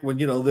back when,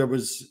 you know, there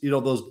was, you know,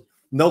 those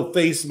no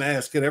face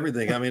mask and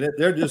everything. I mean,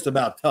 they're just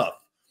about tough.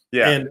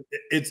 Yeah. And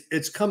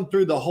it's come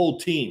through the whole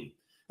team.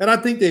 And I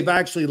think they've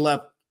actually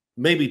left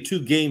maybe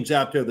 2 games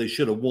out there they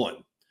should have won.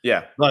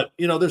 Yeah. But,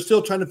 you know, they're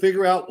still trying to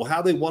figure out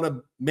how they want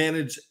to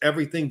manage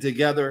everything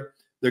together.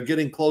 They're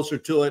getting closer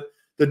to it.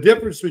 The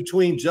difference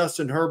between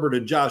Justin Herbert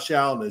and Josh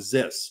Allen is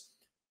this.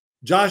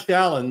 Josh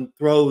Allen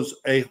throws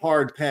a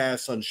hard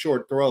pass on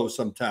short throws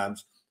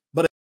sometimes,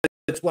 but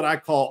it's what I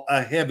call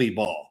a heavy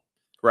ball.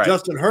 Right.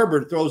 Justin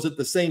Herbert throws at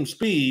the same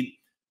speed,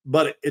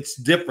 but it's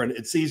different.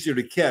 It's easier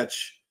to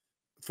catch.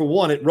 For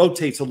one, it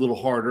rotates a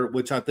little harder,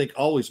 which I think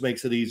always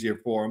makes it easier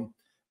for him.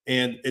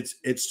 And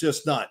it's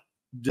just not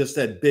just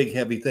that big,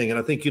 heavy thing. And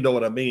I think you know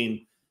what I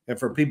mean. And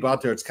for people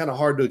out there, it's kind of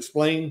hard to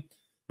explain,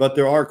 but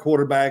there are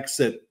quarterbacks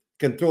that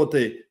can throw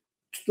it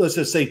let's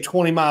just say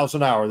 20 miles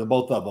an hour, the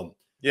both of them.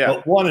 Yeah.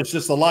 But one is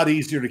just a lot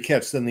easier to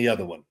catch than the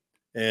other one.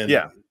 And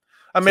yeah.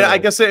 I mean, I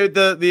guess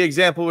the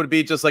example would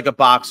be just like a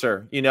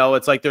boxer. You know,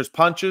 it's like there's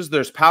punches,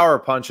 there's power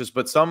punches,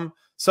 but some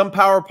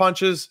power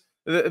punches,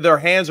 their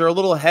hands are a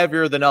little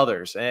heavier than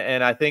others.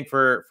 And I think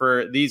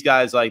for these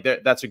guys, like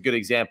that's a good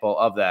example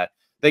of that.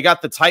 They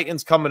got the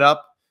Titans coming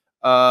up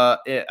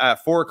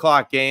at 4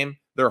 o'clock game.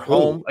 They're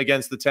home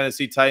against the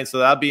Tennessee Titans. So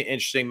that'll be an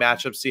interesting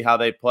matchup, see how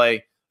they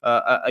play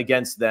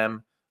against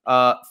them.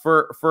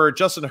 For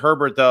Justin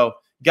Herbert, though,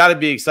 got to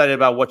be excited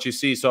about what you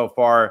see so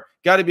far.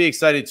 Got to be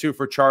excited, too,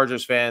 for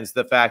Chargers fans,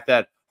 the fact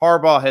that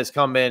Harbaugh has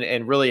come in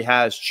and really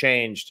has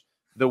changed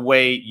the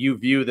way you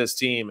view this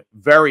team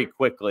very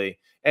quickly.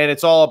 And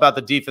it's all about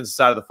the defensive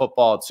side of the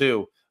football,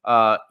 too.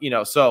 You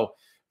know, so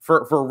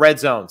for red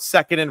zone,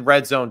 second in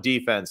red zone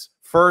defense,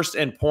 first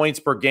in points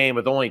per game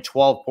with only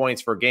 12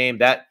 points per game.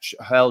 That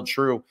held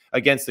true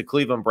against the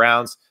Cleveland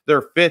Browns.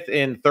 They're 5th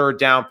in third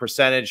down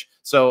percentage.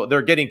 So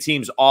they're getting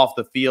teams off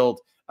the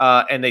field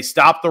and they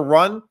stop the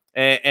run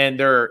and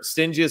they're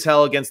stingy as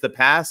hell against the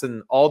pass.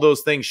 And all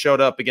those things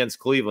showed up against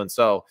Cleveland.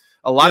 So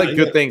a lot of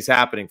good things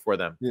happening for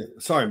them. Yeah.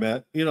 Sorry,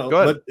 Matt. You know,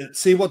 but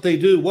see what they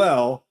do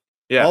well.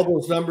 Yeah. All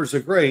those numbers are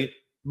great,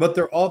 but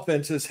their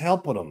offense is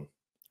helping them.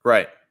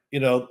 Right. You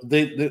know,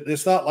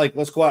 it's not like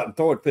let's go out and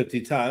throw it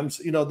 50 times.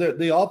 You know,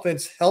 the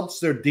offense helps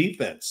their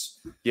defense.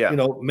 Yeah. You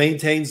know,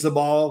 maintains the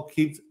ball,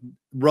 keeps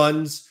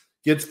runs,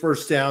 gets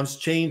first downs,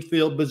 change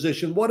field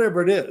position,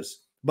 whatever it is.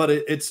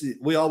 But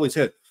we always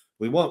hit.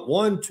 We want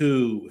one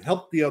to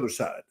help the other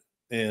side.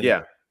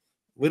 And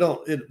we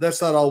don't.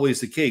 That's not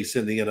always the case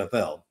in the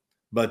NFL.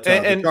 But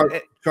and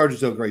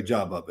Chargers do a great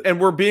job of it. And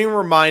we're being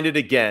reminded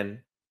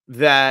again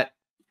that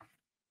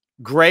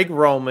Greg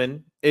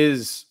Roman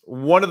is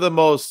one of the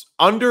most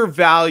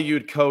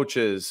undervalued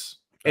coaches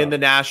in the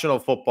National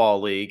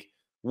Football League.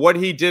 What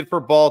he did for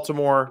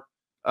Baltimore,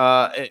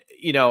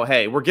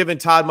 hey, we're giving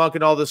Todd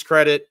Monken all this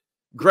credit.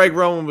 Greg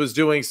Roman was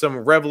doing some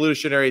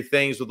revolutionary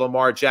things with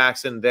Lamar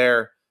Jackson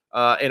there.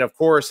 And of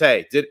course,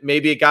 hey,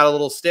 maybe it got a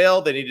little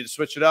stale. They needed to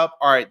switch it up.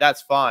 All right,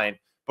 that's fine.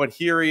 But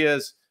here he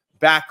is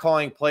back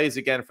calling plays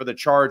again for the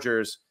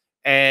Chargers.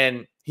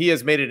 And he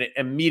has made an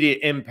immediate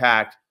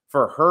impact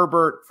for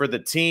Herbert, for the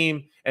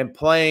team, and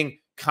playing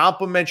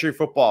complementary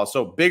football.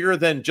 So bigger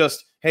than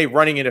just, hey,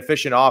 running an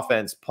efficient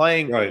offense,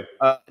 playing,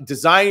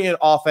 designing an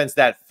offense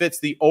that fits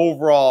the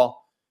overall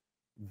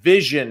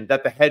vision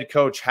that the head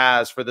coach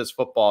has for this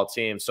football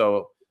team.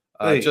 So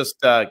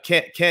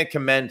can't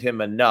commend him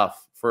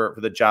enough for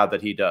the job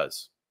that he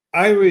does.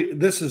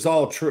 This is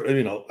all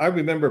true. I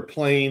remember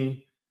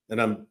playing,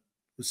 and I'm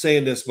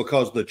saying this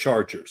because of the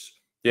Chargers.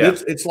 Yeah.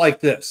 It's like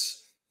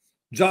this.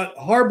 Jim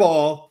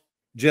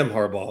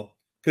Harbaugh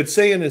could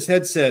say in his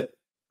headset,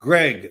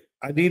 Greg,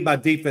 I need my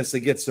defense to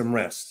get some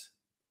rest.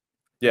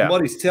 Yeah. And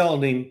what he's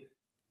telling him,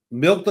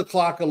 milk the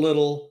clock a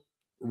little,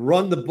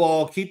 run the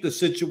ball, keep the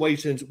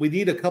situations. We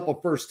need a couple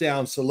first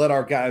downs to let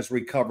our guys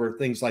recover,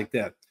 things like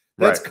that.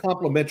 That's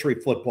complimentary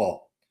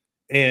football.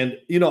 And,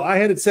 I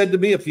had it said to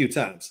me a few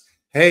times,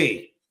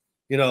 hey,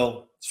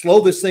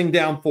 slow this thing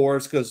down for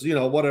us because,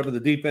 whatever, the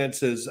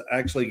defense is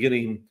actually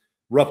getting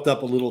roughed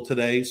up a little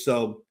today.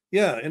 So,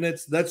 yeah, and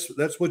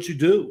that's what you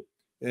do.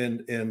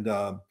 And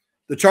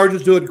the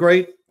Chargers do it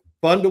great,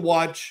 fun to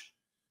watch.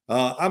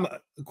 I'm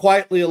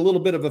quietly a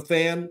little bit of a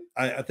fan.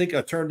 I think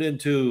I turned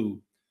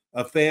into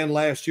a fan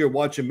last year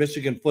watching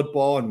Michigan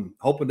football and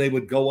hoping they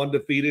would go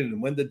undefeated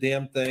and win the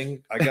damn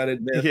thing. I got to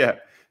admit.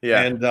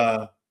 Yeah. And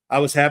I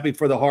was happy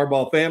for the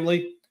Harbaugh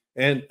family.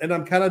 And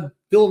I'm kind of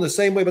feeling the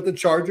same way about the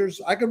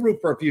Chargers. I could root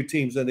for a few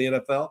teams in the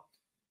NFL.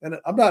 And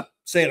I'm not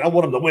saying I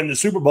want them to win the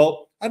Super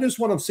Bowl. I just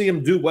want to see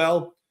them do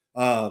well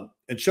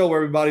and show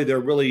everybody they're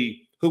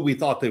really who we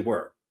thought they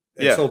were.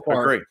 And so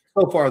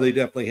far they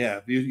definitely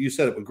have. You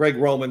said it with Greg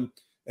Roman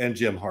and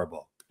Jim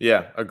Harbaugh.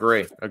 Yeah,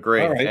 agree. All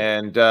right.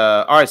 And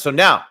all right, so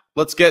now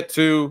let's get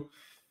to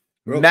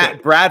Matt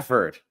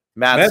Stafford.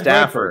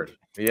 Bradford.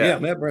 Yeah,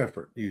 Matt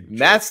Bradford.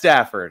 Matt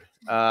Stafford.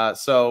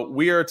 So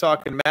we are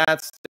talking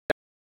Matt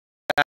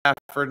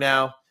Stafford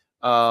now,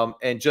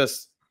 and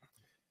just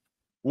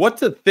what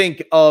to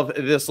think of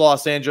this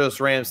Los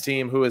Angeles Rams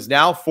team, who is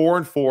now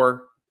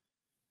 4-4.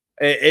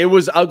 It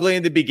was ugly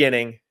in the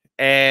beginning,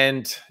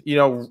 and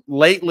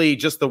lately,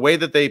 just the way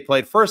that they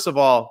played. First of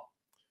all,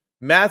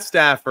 Matt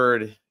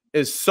Stafford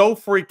is so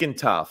freaking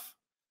tough.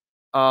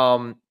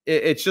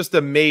 It's just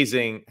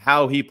amazing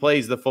how he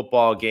plays the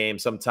football game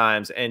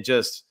sometimes, and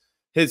just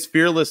his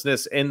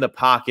fearlessness in the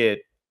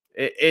pocket.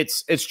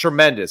 It's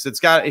tremendous.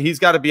 He's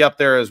got to be up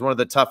there as one of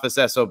the toughest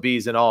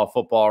SOBs in all of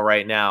football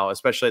right now,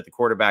 especially at the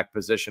quarterback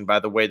position, by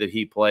the way that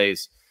he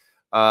plays.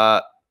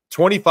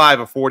 25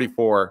 of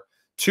 44,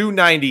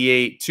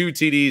 298, 2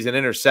 TDs, an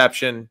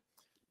interception.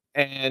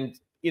 And,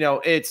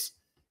 it's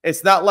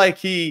not like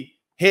he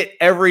hit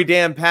every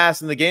damn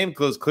pass in the game,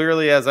 because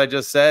clearly, as I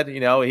just said,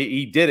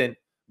 he didn't.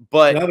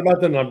 But it's not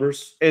about the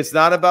numbers. It's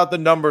not about the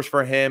numbers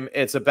for him.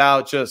 It's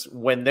about just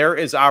when there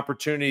is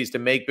opportunities to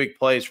make big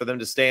plays, for them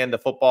to stay in the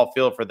football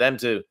field, for them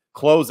to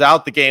close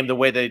out the game the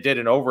way they did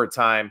in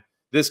overtime.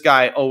 This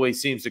guy always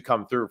seems to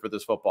come through for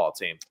this football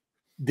team.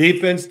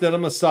 Defense did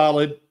them a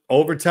solid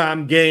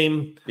overtime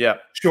game. Yeah.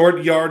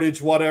 Short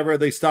yardage, whatever.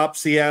 They stopped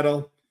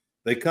Seattle.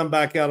 They come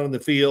back out on the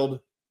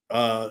field.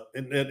 And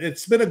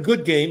it's been a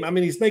good game. I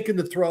mean, he's making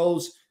the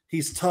throws.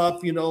 He's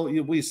tough.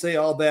 We say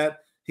all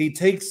that. He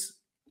takes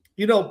 –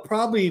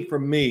 probably for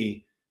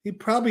me, he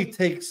probably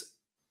takes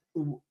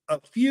a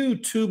few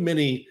too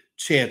many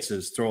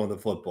chances throwing the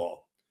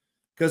football,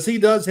 because he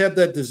does have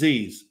that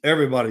disease.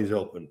 Everybody's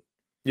open.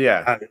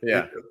 Yeah.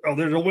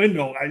 There's a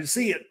window. I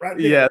see it right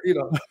there.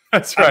 Yeah,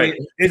 that's right.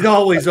 It's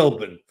always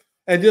open.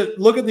 And just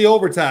look at the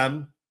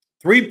overtime.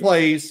 3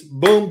 plays,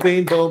 boom,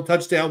 bing, boom,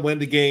 touchdown, win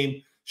the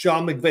game.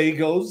 Sean McVay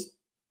goes,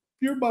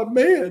 "You're my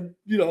man."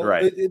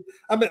 Right.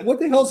 What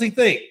the hell does he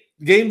think?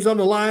 Game's on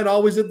the line,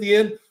 always at the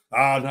end.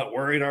 Not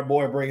worried. Our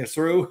boy bring us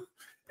through.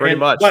 Pretty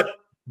much.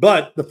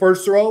 But the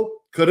first throw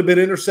could have been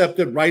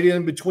intercepted right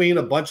in between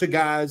a bunch of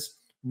guys.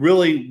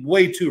 Really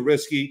way too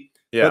risky.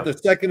 Yeah. But the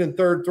second and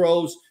third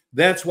throws,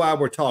 that's why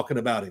we're talking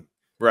about him.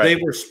 Right. They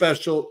were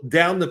special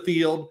down the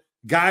field,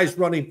 guys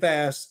running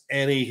fast,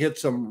 and he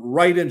hits them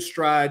right in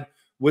stride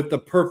with the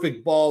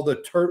perfect ball,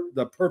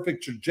 the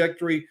perfect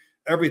trajectory,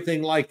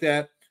 everything like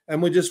that.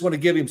 And we just want to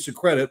give him some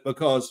credit,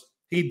 because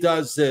he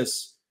does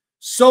this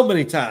so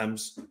many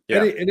times.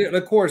 Yeah. And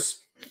of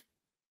course,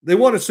 they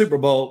won a Super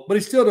Bowl, but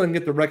he still doesn't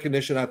get the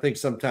recognition, I think,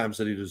 sometimes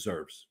that he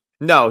deserves.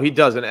 No, he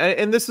doesn't.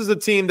 And this is a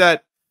team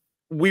that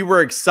we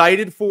were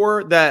excited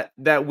for,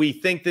 that we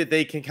think that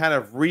they can kind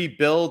of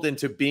rebuild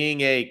into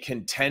being a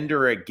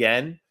contender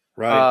again.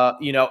 Right.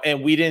 You know,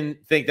 and we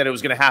didn't think that it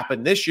was going to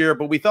happen this year,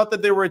 but we thought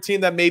that they were a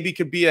team that maybe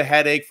could be a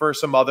headache for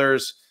some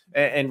others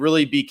and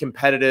really be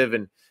competitive.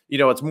 And, you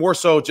know, it's more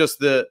so just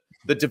the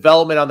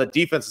development on the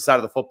defensive side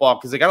of the football,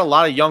 because they got a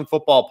lot of young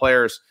football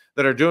players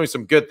that are doing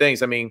some good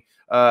things. I mean,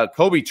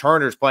 Kobe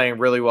Turner's playing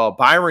really well.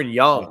 Byron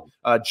Young,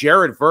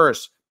 Jared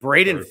Verse,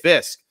 Braden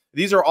Fisk.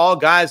 These are all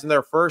guys in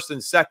their first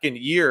and second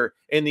year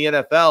in the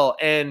NFL.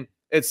 And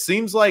it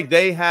seems like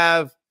they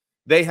have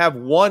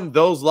won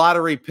those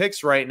lottery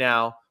picks right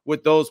now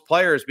with those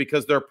players,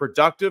 because they're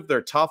productive,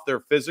 they're tough,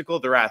 they're physical,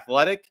 they're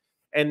athletic,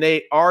 and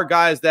they are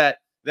guys that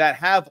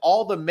have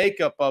all the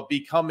makeup of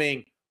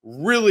becoming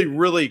really,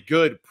 really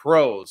good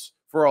pros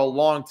for a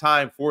long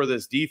time for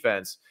this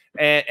defense.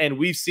 And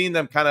we've seen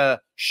them kind of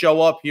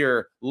show up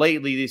here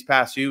lately these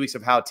past few weeks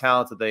of how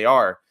talented they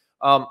are.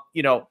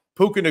 You know,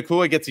 Puka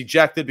Nacua gets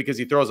ejected because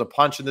he throws a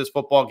punch in this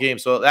football game,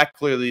 so that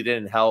clearly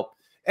didn't help.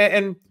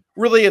 And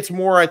really, it's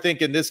more, I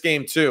think, in this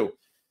game too.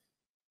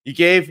 You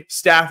gave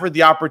Stafford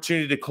the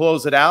opportunity to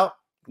close it out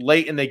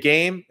late in the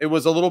game. It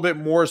was a little bit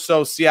more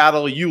so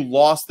Seattle, you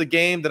lost the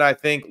game, than I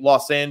think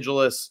Los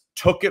Angeles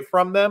took it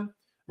from them.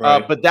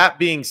 Right. But that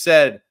being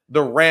said,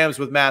 the Rams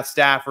with Matt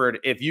Stafford,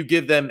 if you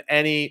give them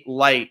any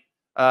light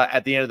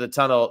at the end of the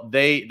tunnel,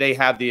 they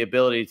have the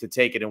ability to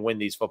take it and win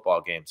these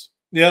football games.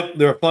 Yep,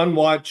 they're a fun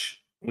watch.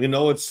 We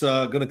know it's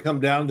going to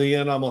come down to the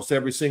end almost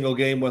every single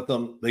game with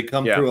them. They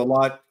come through a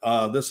lot.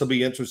 This will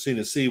be interesting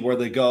to see where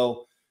they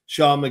go.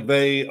 Sean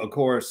McVay, of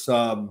course,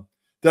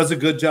 does a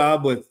good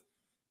job with,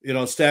 you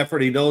know,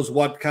 Stafford. He knows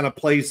what kind of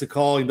plays to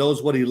call. He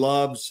knows what he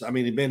loves. I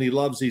mean, man, he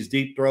loves these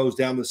deep throws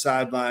down the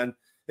sideline.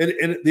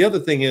 And the other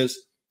thing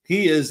is,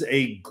 he is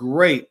a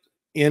great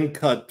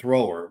in-cut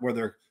thrower where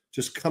they're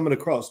just coming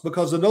across.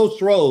 Because of those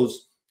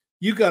throws,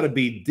 you got to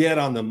be dead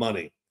on the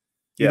money.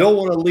 You don't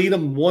want to lead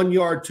them 1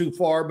 yard too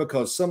far,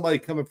 because somebody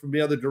coming from the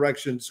other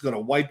direction is going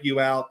to wipe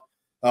you out.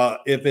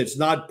 If it's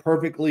not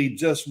perfectly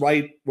just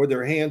right where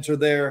their hands are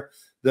there,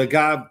 the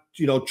guy,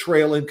 you know,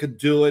 trailing could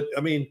do it.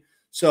 I mean,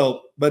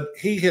 but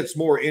he hits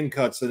more in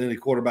cuts than any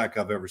quarterback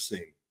I've ever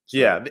seen. So.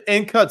 Yeah, the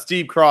in cuts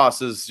deep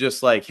cross is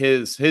just like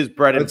his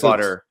bread and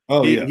butter.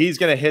 He's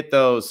going to hit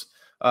those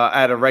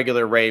at a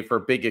regular rate for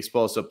big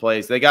explosive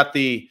plays. They got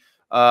the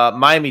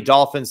Miami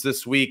Dolphins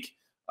this week.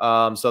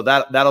 So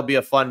that'll be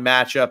a fun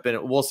matchup,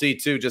 and we'll see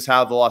too just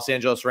how the Los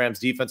Angeles Rams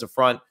defensive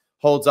front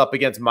holds up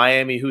against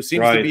Miami, who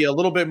seems to be a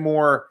little bit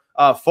more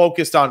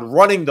focused on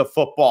running the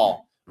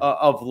football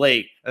of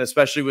late, and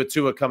especially with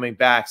Tua coming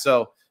back.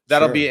 So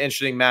that'll be an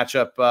interesting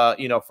matchup,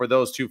 you know, for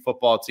those two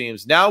football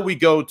teams. Now we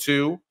go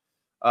to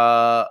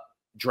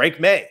Drake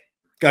May.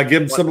 Got to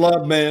give him some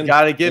love, man.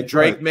 Got to give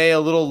Drake May a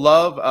little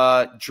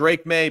love.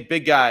 Drake May,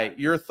 big guy.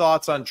 Your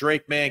thoughts on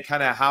Drake May and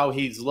kind of how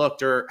he's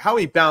looked, or how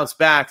he bounced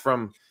back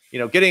from, you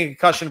know, getting a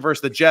concussion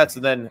versus the Jets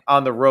and then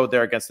on the road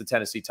there against the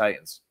Tennessee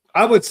Titans?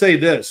 I would say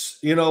this,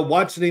 you know,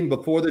 watching him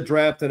before the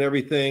draft and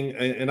everything,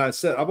 and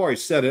I've already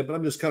said it, but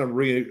I'm just kind of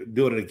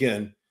redoing it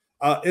again.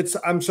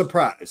 I'm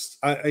surprised.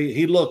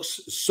 He looks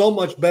so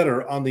much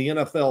better on the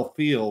NFL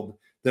field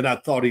than I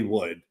thought he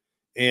would.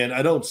 And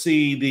I don't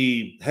see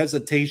the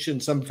hesitation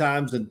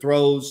sometimes in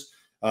throws.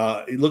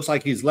 It looks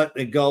like he's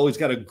letting it go. He's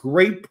got a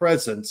great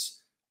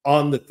presence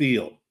on the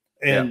field.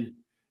 And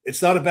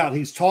it's not about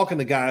he's talking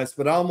to guys,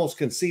 but I almost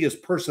can see his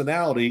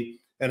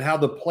personality and how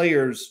the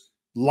players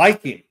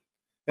like him.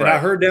 And I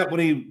heard that when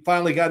he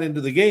finally got into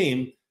the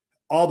game,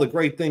 all the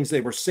great things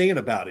they were saying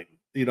about him.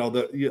 You know,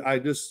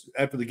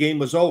 after the game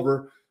was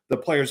over, the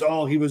players,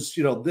 he was,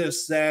 you know,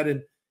 this, that,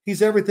 and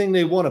he's everything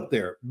they want up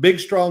there. Big,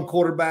 strong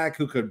quarterback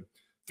who could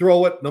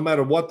throw it no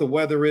matter what the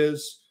weather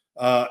is.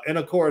 And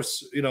of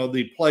course, you know,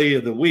 the play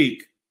of the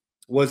week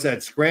was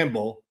that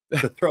scramble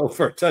to throw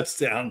for a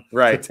touchdown,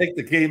 to take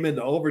the game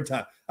into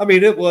overtime. I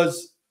mean,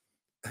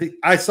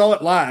 I saw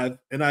it live,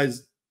 and I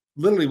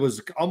literally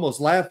was almost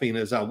laughing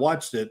as I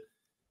watched it.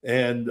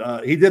 And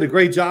he did a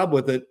great job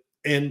with it.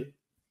 And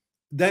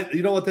that,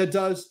 you know what that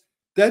does?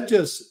 That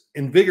just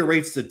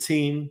invigorates the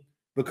team,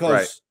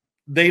 because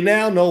they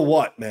now know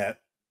what, Matt?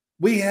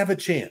 We have a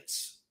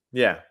chance.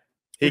 Yeah.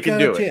 He can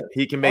do it.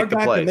 He can make the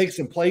plays. Our guy can make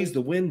some plays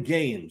to win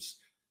games.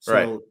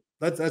 So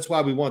that's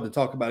why we wanted to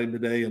talk about him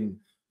today. And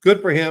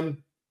good for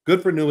him.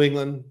 Good for New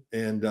England.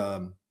 And,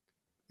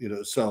 you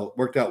know, so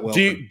worked out well.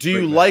 Do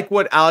you like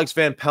what Alex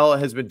Van Pelt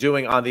has been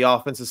doing on the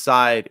offensive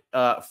side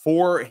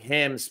for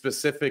him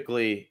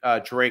specifically,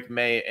 Drake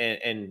May,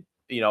 and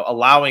you know,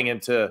 allowing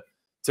him to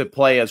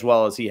play as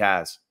well as he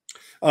has?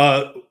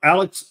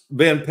 Alex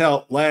Van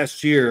Pelt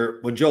last year,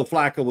 when Joe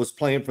Flacco was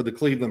playing for the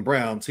Cleveland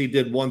Browns, he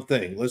did one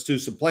thing. Let's do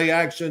some play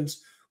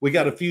actions. We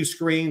got a few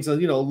screens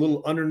and, you know, a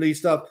little underneath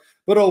stuff.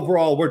 But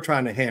overall, we're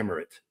trying to hammer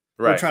it.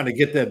 We're trying to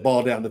get that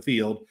ball down the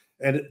field.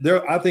 And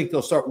I think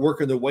they'll start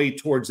working their way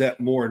towards that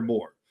more and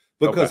more,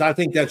 because I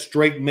think that's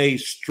Drake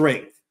May's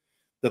strength.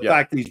 The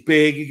fact that he's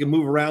big, he can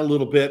move around a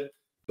little bit.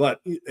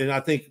 And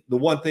I think the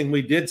one thing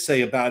we did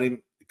say about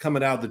him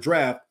coming out of the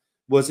draft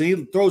was he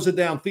throws it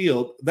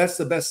downfield. That's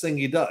the best thing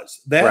he does.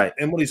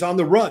 And when he's on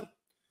the run,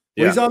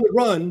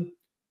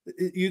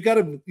 you got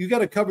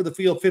to cover the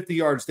field 50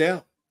 yards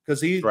down,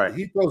 because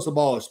he throws the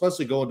ball,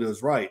 especially going to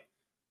his right,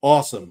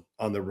 awesome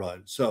on the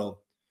run. So,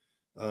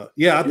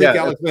 yeah, I think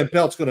Alex Van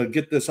Pelt's going to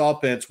get this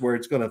offense where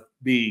it's going to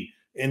be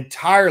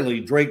entirely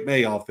Drake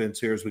May offense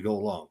here as we go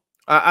along.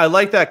 I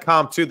like that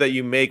comp too that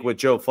you make with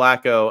Joe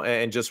Flacco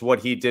and just what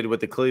he did with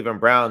the Cleveland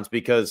Browns,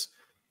 because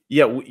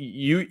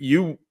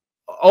you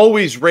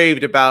always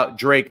raved about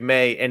Drake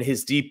May and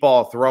his deep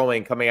ball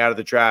throwing coming out of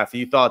the draft.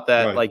 You thought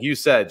that, like you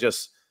said,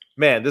 just,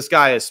 man, this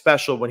guy is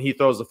special when he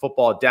throws the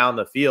football down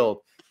the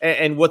field.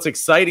 And what's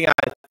exciting,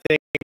 I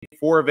think,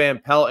 for Van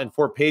Pelt and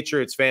for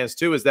Patriots fans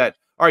too, is that,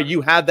 all right,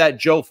 you have that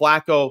Joe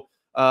Flacco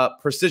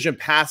precision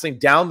passing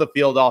down the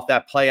field off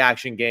that play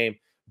action game,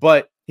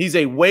 but he's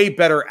a way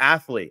better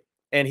athlete,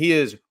 and he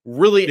is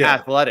really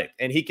athletic,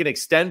 and he can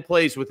extend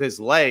plays with his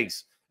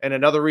legs. And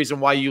another reason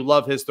why you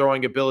love his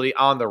throwing ability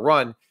on the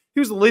run, he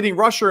was the leading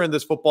rusher in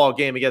this football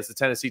game against the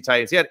Tennessee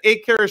Titans. He had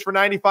 8 carries for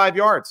 95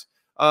 yards.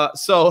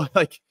 So,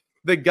 like,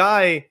 the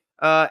guy,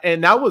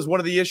 and that was one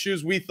of the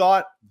issues we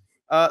thought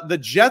the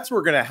Jets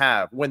were going to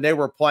have when they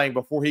were playing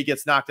before he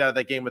gets knocked out of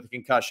that game with a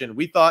concussion.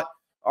 We thought,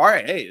 all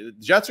right, hey, the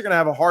Jets are going to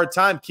have a hard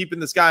time keeping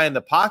this guy in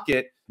the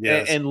pocket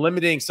and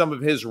limiting some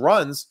of his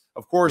runs.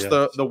 Of course,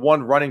 the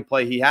one running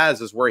play he has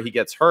is where he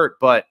gets hurt,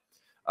 but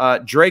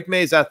Drake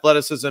May's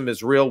athleticism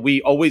is real.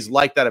 We always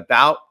like that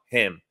about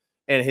him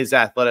and his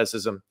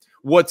athleticism.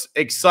 What's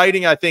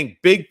exciting, I think,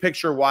 big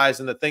picture wise,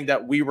 and the thing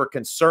that we were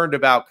concerned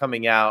about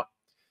coming out,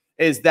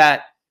 is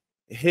that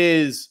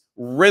his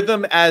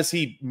rhythm as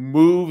he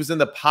moves in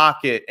the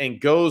pocket and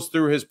goes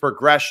through his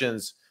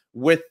progressions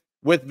with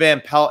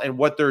Van Pelt and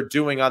what they're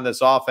doing on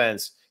this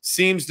offense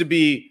seems to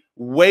be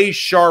way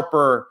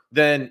sharper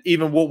than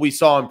even what we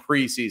saw in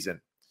preseason.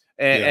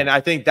 And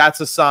I think that's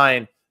a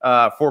sign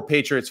for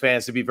Patriots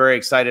fans to be very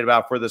excited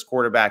about for this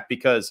quarterback,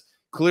 because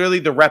clearly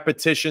the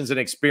repetitions and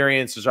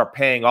experiences are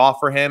paying off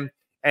for him,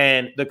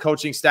 and the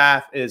coaching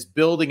staff is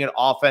building an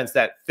offense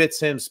that fits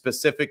him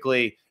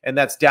specifically, and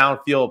that's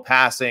downfield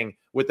passing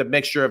with a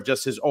mixture of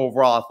just his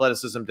overall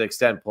athleticism to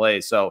extend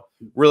plays. So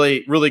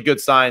really, really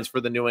good signs for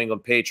the New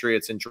England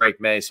Patriots and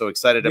Drake May. So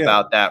excited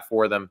about that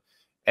for them.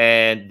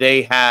 And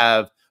they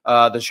have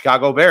the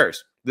Chicago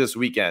Bears this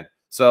weekend.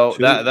 So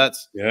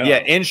that's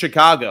in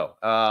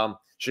Chicago.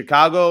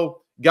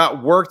 Chicago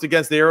got worked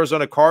against the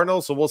Arizona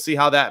Cardinals, so we'll see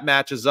how that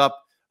matches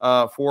up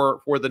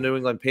for the New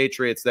England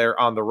Patriots there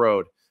on the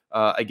road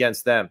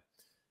against them.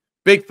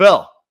 Big Phil.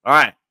 All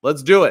right,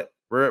 let's do it.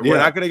 We're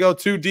not going to go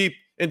too deep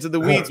into the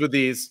weeds with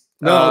these.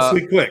 No, let's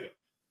be quick.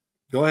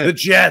 Go ahead. The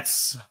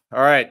Jets.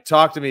 All right,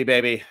 talk to me,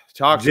 baby.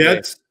 Talk to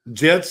me.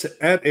 Jets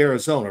at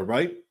Arizona,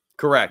 right?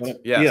 Correct.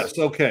 Yes.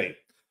 Okay.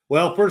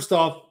 Well, first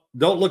off,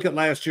 don't look at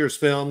last year's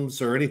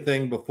films or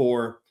anything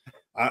before.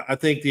 I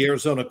think the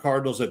Arizona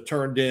Cardinals have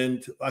turned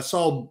into, I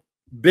saw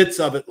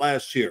bits of it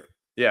last year.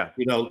 Yeah.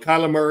 You know,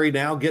 Kyler Murray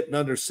now getting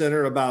under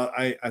center about,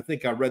 I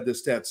think I read this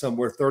stat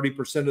somewhere,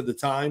 30% of the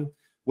time,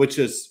 which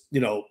is,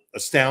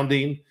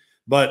 astounding.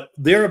 But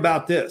they're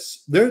about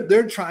this.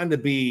 They're trying to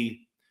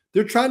be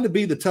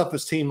the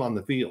toughest team on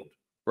the field.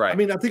 Right. I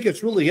mean, I think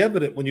it's really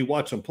evident when you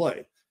watch them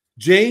play.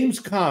 James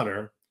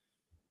Conner,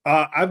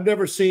 I've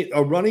never seen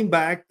a running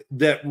back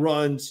that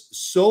runs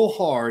so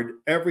hard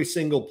every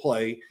single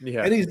play.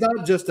 Yeah. And he's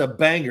not just a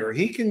banger.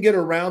 He can get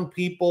around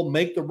people,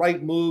 make the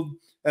right move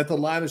at the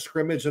line of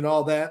scrimmage and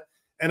all that.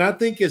 And I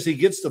think as he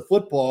gets the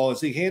football,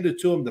 as he handed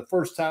to him the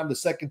first time, the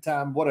second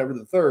time, whatever,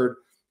 the third,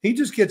 he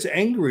just gets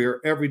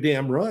angrier every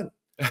damn run.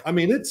 I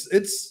mean,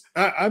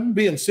 I'm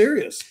being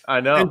serious. I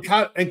know. And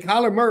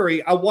Kyler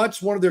Murray, I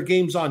watched one of their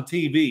games on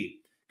TV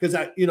because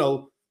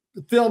the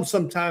film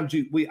sometimes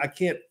I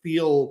can't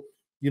feel,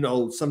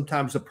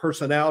 sometimes a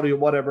personality or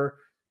whatever.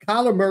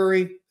 Kyler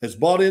Murray has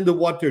bought into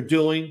what they're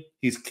doing.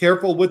 He's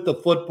careful with the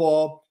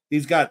football.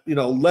 He's got,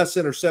 less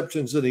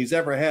interceptions than he's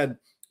ever had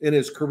in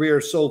his career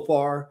so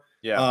far.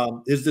 Yeah.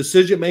 His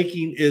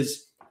decision-making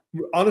is,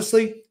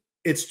 honestly,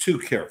 it's too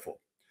careful.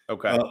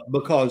 Okay.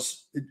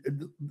 Because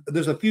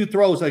there's a few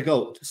throws I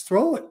go, just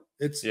throw it.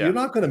 You're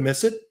not going to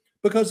miss it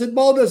because the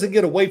ball doesn't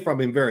get away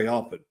from him very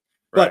often.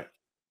 Right. But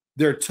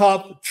they're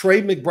tough.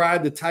 Trey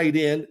McBride, the tight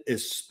end,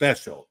 is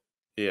special.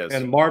 He is.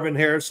 And Marvin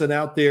Harrison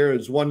out there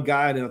is one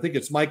guy, and I think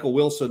it's Michael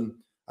Wilson.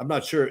 I'm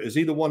not sure. Is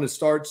he the one that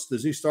starts?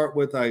 Does he start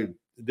with? I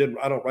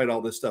don't write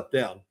all this stuff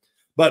down.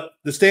 But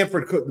the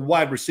Stanford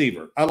wide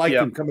receiver, I liked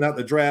him coming out in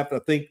the draft. I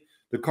think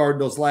the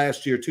Cardinals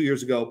last year, 2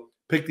 years ago,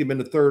 picked him in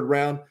the third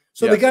round.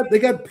 So they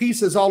got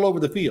pieces all over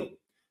the field.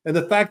 And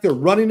the fact they're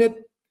running it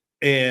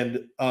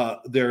and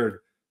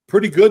they're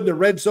pretty good in the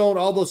red zone,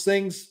 all those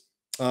things.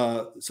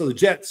 So the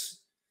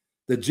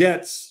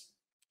Jets,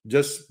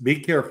 just be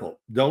careful.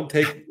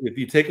 If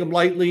you take them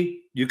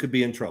lightly, you could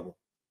be in trouble.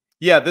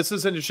 Yeah, this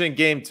is an interesting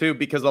game too,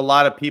 because a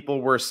lot of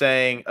people were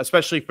saying,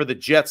 especially for the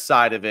Jets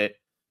side of it,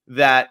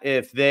 that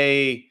if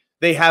they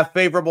have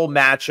favorable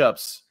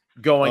matchups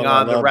going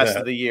on the rest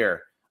of the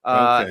year.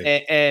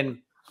 And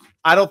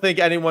I don't think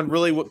anyone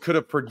really could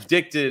have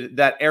predicted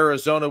that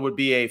Arizona would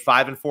be a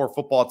 5-4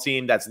 football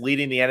team that's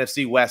leading the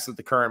NFC West at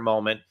the current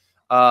moment,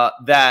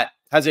 that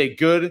has a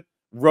good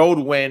road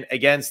win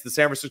against the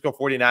San Francisco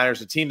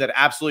 49ers, a team that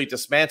absolutely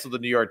dismantled the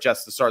New York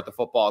Jets to start the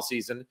football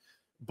season.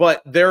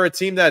 But they're a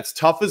team that's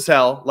tough as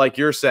hell, like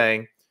you're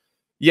saying.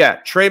 Yeah,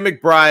 Trey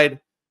McBride,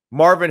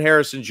 Marvin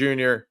Harrison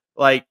Jr.,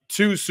 like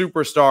two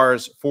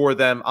superstars for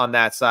them on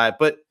that side.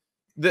 But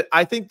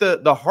I think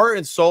the heart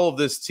and soul of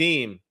this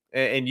team,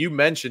 and you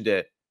mentioned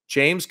it,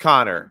 James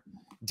Conner,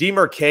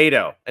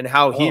 DeMarcado, and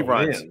how he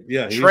runs. Man.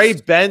 Yeah, Trey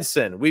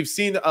Benson. We've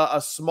seen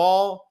a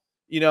small,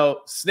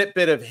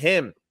 snippet of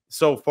him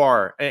so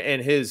far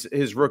in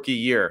his rookie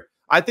year.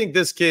 I think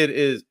this kid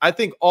is, I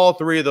think all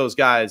three of those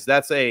guys,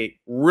 that's a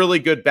really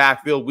good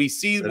backfield. We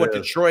see what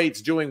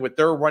Detroit's doing with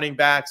their running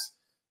backs.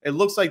 It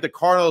looks like the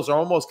Cardinals are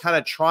almost kind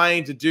of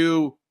trying to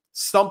do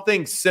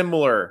something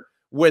similar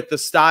with the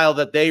style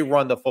that they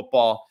run the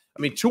football.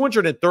 I mean,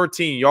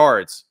 213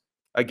 yards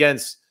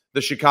against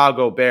the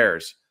Chicago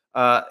Bears.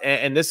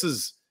 And this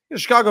is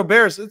Chicago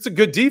Bears. It's a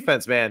good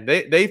defense, man.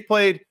 They've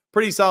played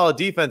pretty solid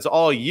defense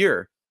all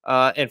year.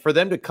 And for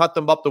them to cut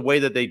them up the way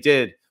that they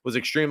did was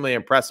extremely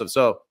impressive.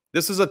 So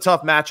this is a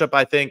tough matchup,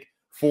 I think,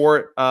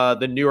 for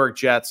the New York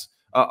Jets.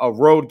 A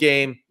road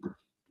game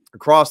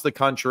across the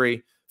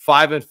country,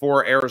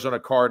 5-4 Arizona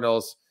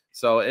Cardinals.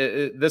 So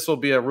this will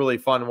be a really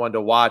fun one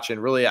to watch,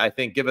 and really, I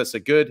think, give us a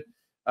good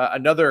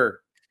another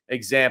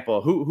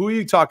example. Who are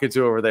you talking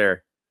to over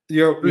there?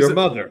 Your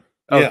mother.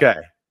 Okay.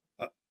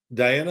 Yeah.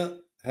 Diana,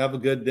 have a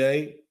good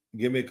day.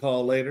 Give me a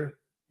call later.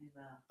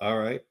 All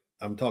right.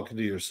 I'm talking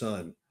to your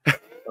son.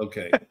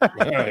 Okay. All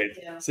right.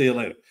 Yeah. See you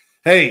later.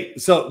 Hey,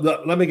 so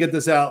let me get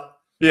this out.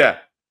 Yeah.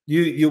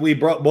 We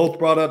both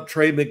brought up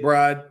Trey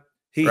McBride.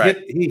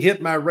 He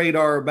hit my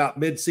radar about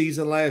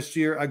midseason last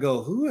year. I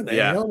go, who in the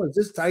hell is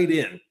this tight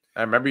end?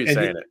 I remember you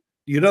saying it.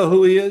 You know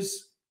who he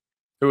is?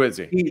 Who is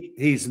he?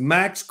 He's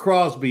Max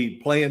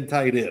Crosby playing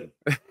tight end.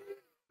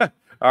 All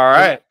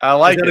right. I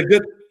like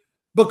it.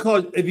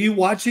 Because if you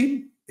watch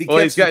him,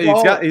 he's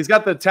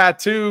got the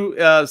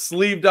tattoo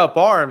sleeved up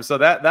arm, so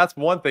that's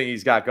one thing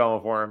he's got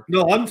going for him.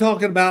 No, I'm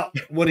talking about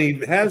when he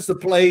has the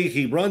play,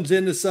 he runs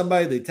into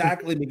somebody, they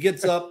tackle him, he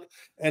gets up,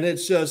 and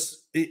it's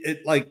just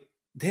like,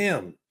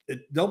 damn,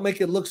 don't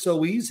make it look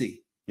so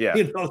easy. Yeah,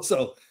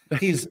 so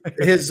his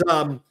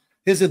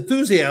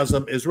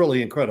enthusiasm is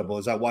really incredible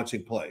as I watch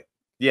him play.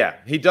 Yeah,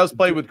 he does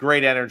play with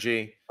great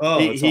energy. Oh,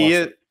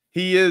 awesome.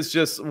 He is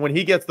just, when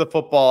he gets the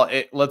football,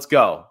 let's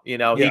go. He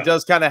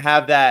does kind of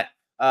have that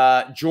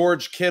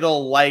George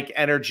Kittle-like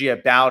energy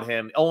about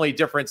him. Only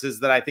difference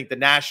is that I think the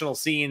national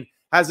scene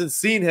hasn't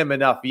seen him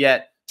enough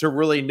yet to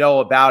really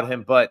know about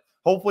him. But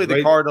hopefully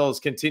the Cardinals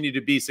continue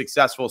to be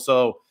successful,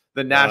 so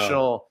the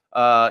national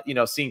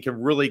scene can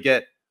really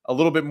get a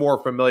little bit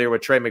more familiar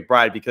with Trey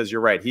McBride, because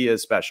you're right, he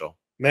is special.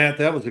 Matt,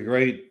 that was a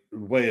great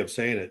way of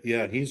saying it.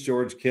 Yeah, he's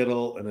George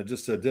Kittle, and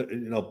just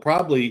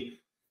probably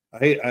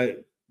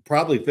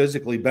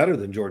physically better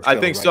than George Kittle.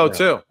 I think so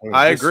too.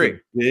 I agree.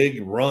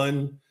 Big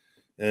run.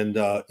 And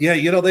that's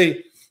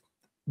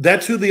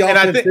who the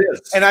offense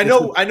is. And I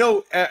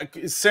know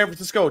San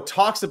Francisco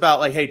talks about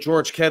like, hey,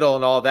 George Kittle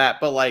and all that,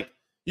 but like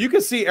you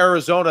can see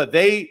Arizona,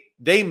 they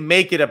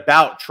make it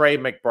about Trey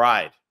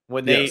McBride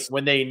when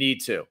they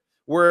need to.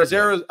 Whereas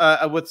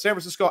with San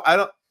Francisco, I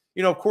don't,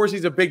 of course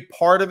he's a big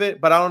part of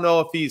it, but I don't know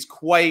if he's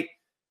quite,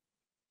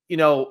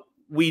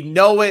 we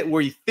know it,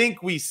 we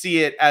think we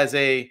see it as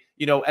a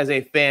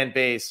fan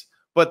base.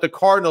 But the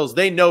Cardinals,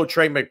 they know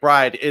Trey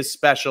McBride is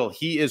special.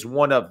 He is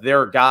one of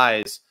their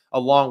guys,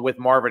 along with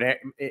Marvin.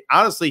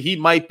 Honestly, he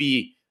might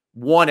be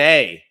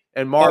 1A,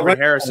 and Marvin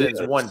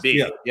Harrison's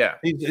 1B. Yeah.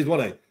 He's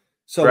 1A.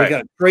 So we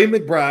got Trey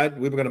McBride.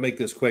 We were going to make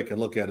this quick and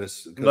look at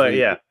us.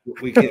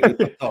 We can't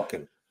keep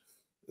talking.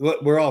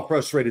 We're all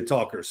frustrated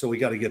talkers, so we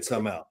got to get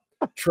some out.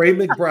 Trey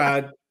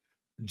McBride,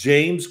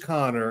 James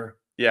Conner.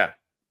 Yeah.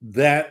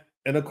 That,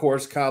 and of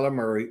course, Kyler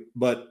Murray.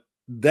 But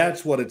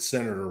that's what it's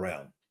centered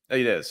around.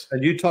 It is.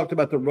 And you talked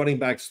about the running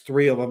backs,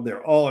 3 of them.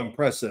 They're all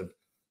impressive.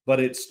 But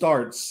it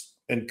starts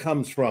and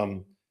comes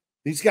from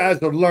these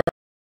guys are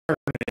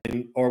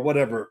learning or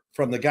whatever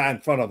from the guy in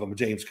front of them,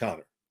 James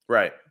Conner.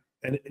 Right.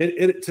 And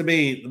it to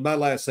me, my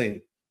last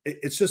thing,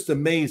 it's just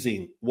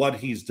amazing what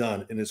he's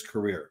done in his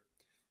career.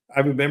 I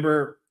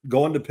remember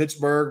going to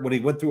Pittsburgh when he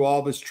went through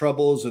all of his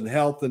troubles and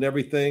health and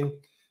everything.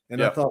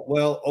 And I thought,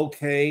 well,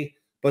 okay.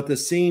 But to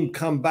see him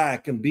come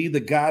back and be the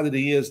guy that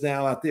he is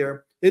now out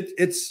there,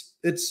 it's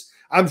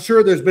I'm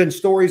sure there's been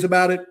stories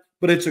about it,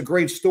 but it's a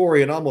great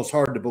story and almost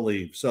hard to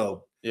believe.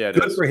 So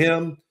good for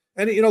him.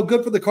 And,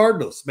 good for the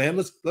Cardinals, man.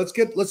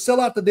 Let's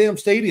sell out the damn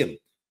stadium,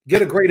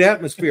 get a great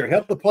atmosphere,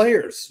 help the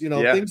players,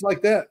 things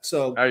like that.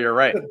 So you're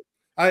right.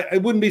 I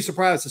wouldn't be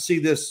surprised to see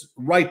this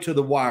right to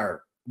the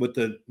wire with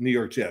the New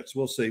York Jets.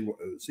 We'll see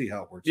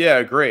how it works. Yeah, I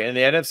agree. And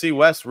the NFC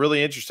West,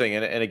 really interesting.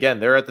 And again,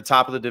 they're at the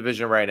top of the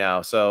division right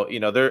now. So,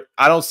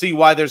 I don't see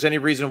why there's any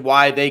reason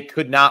why they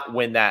could not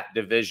win that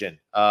division,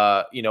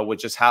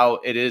 which is how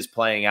it is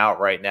playing out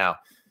right now.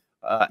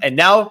 And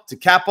now to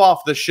cap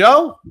off the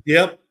show.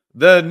 Yep.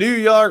 The New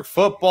York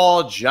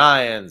Football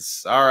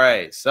Giants. All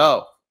right.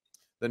 So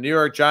the New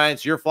York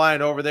Giants, you're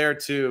flying over there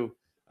to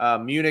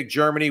Munich,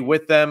 Germany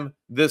with them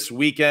this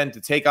weekend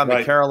to take on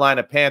the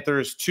Carolina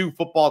Panthers, two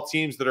football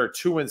teams that are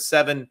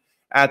 2-7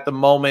 at the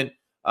moment.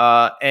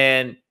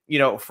 And, you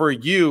know, for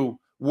you,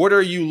 what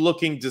are you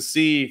looking to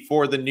see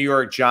for the New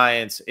York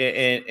Giants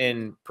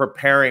in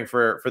preparing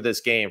for this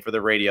game, for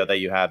the radio that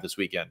you have this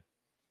weekend?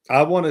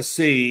 I want to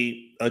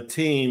see a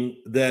team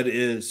that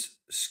is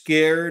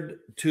scared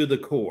to the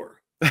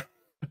core.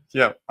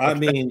 Yeah. I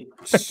mean,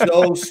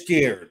 so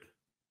scared.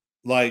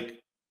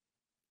 Like,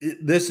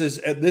 this is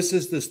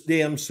this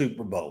damn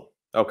Super Bowl.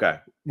 Okay.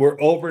 We're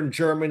over in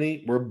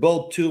Germany. We're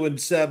both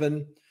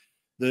 2-7.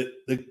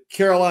 The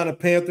Carolina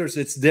Panthers,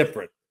 it's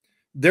different.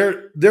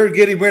 They're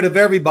getting rid of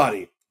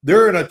everybody.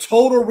 They're in a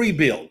total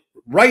rebuild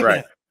right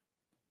now.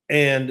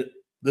 And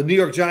the New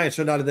York Giants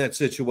are not in that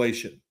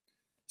situation.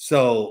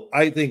 So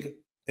I think,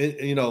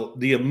 you know,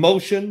 the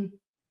emotion,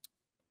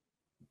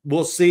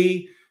 we'll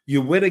see.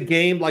 You win a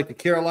game like the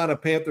Carolina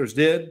Panthers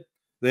did.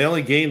 They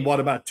only gained,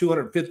 about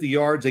 250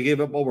 yards. They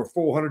gave up over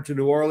 400 to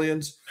New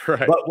Orleans.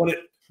 Right.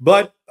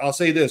 But I'll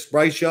say this,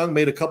 Bryce Young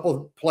made a couple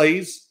of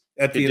plays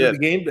at the end of the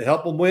game to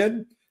help them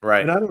win.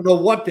 Right. And I don't know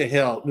what the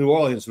hell New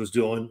Orleans was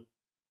doing.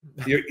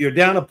 You're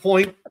down a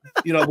point.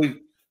 You know,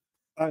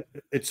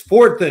 it's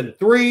 4th and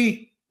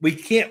 3.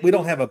 We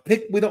don't have a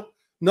pick.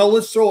 No,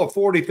 let's throw a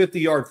 40,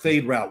 50-yard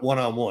fade route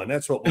one-on-one.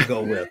 That's what we'll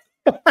go with.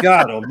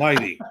 God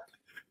almighty.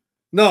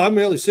 No, I'm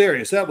really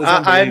serious. That was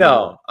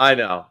unbelievable. I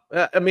know.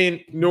 I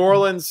mean, New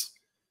Orleans,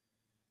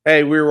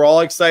 hey, we were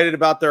all excited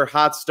about their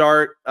hot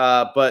start,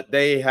 but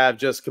they have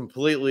just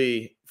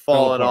completely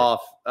fallen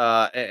off.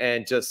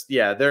 And just,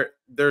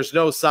 there's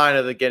no sign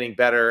of it getting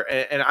better.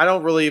 And I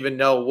don't really even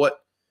know what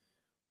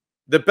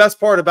the best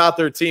part about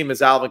their team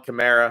is. Alvin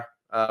Kamara,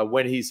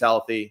 when he's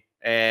healthy.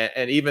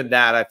 And even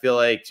that, I feel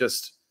like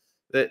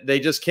they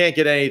just can't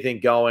get anything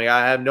going.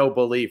 I have no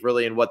belief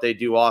really in what they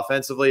do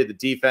offensively. The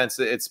defense,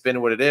 it's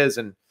been what it is.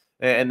 And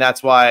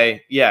that's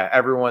why,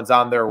 everyone's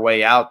on their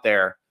way out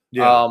there.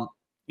 Yeah.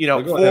 You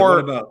know,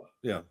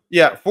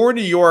 for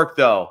New York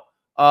though,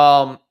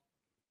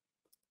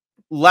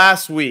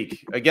 last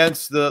week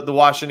against the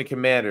Washington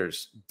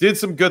Commanders, did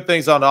some good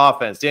things on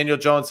offense. Daniel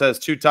Jones has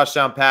 2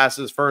 touchdown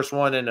passes, first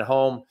one in at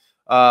home,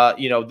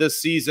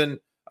 this season,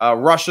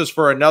 rushes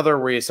for another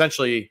where he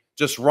essentially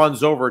just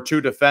runs over 2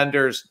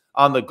 defenders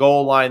on the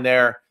goal line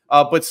there,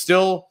 but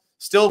still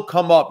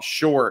come up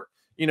short.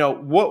 You know,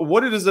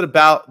 what is it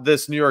about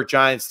this New York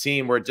Giants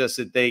team where just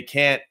they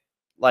can't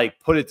like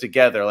put it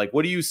together? Like,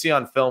 what do you see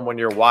on film when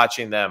you're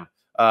watching them?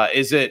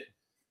 Is it,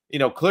 you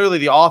know, clearly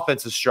the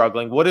offense is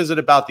struggling. What is it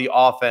about the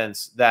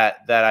offense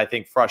that I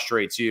think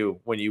frustrates you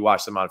when you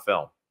watch them on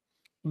film?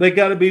 They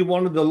got to be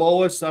one of the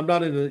lowest. I'm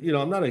not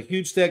a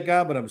huge stat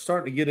guy, but I'm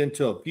starting to get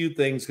into a few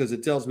things because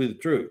it tells me the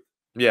truth.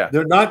 Yeah.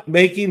 They're not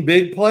making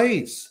big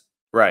plays.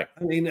 Right.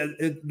 I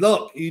mean,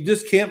 look, you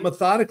just can't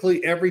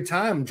methodically every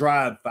time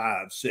drive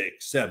 5,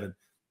 6, 7.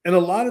 And a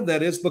lot of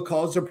that is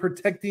because they're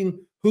protecting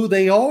who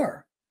they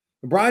are.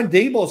 Brian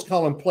Daboll's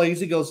calling plays.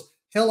 He goes,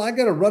 hell, I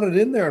got to run it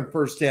in there on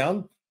first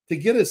down to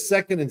get a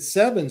 2nd and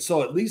 7.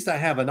 So at least I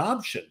have an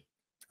option.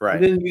 Right.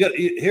 And then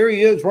here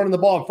he is running the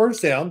ball on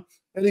first down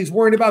and he's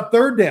worried about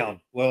 3rd down.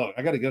 Well,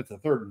 I got to get to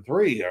 3rd and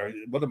 3. Or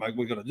what am I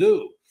going to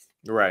do?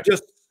 Right.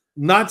 Just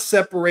not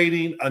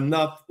separating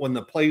enough when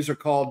the plays are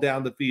called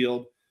down the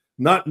field,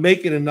 not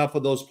making enough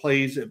of those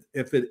plays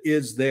if it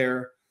is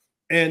there,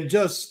 and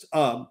just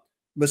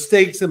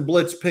mistakes and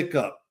blitz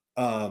pickup.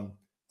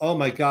 Oh,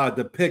 my God,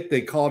 the pick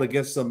they called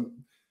against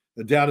them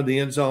down in the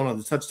end zone on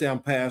the touchdown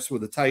pass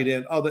with the tight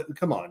end. Oh,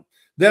 come on.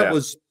 That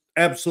was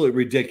absolutely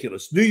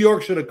ridiculous. New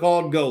York should have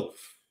called and go,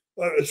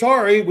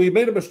 sorry, we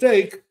made a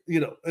mistake. You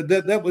know,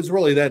 that was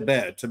really that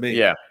bad to me.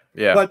 Yeah,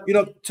 yeah. But, you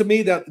know, to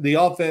me, that the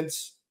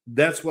offense,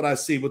 that's what I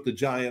see with the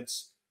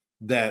Giants,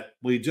 that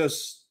we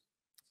just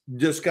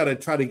got to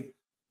try to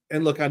 –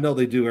 and, look, I know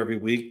they do every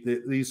week.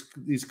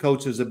 These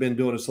coaches have been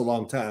doing this a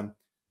long time.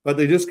 But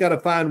they just got to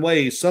find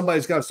ways.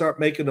 Somebody's got to start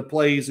making the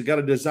plays. They got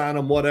to design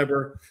them,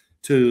 whatever,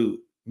 to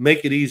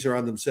make it easier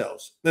on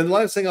themselves. And the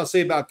last thing I'll say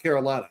about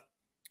Carolina,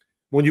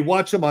 when you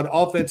watch them on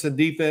offense and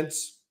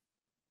defense,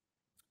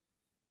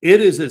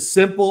 it is as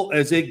simple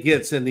as it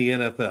gets in the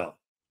NFL.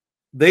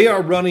 They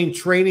are running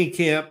training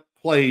camp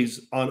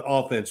plays on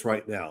offense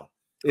right now.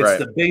 It's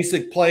the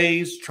basic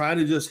plays, trying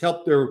to just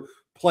help their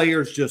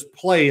players just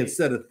play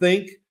instead of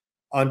think.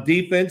 On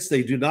defense,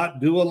 they do not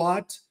do a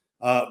lot.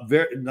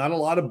 Not a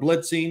lot of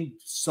blitzing,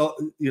 so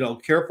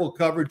careful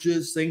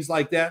coverages, things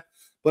like that.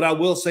 But I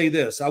will say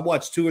this: I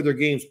watched 2 of their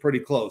games pretty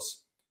close.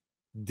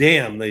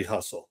 Damn, they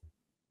hustle.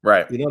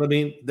 Right. You know what I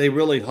mean? They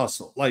really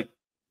hustle, like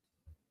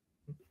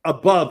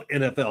above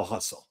NFL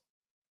hustle.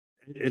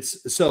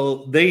 It's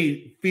so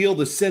they feel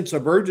the sense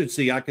of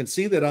urgency. I can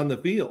see that on the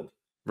field.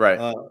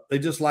 Right. They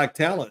just lack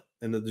talent.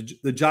 And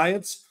the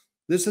Giants,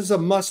 this is a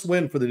must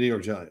win for the New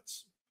York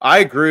Giants. I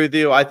agree with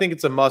you. I think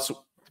it's a must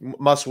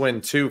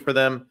win too for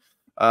them.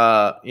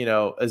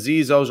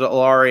 Azeez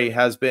Ojulari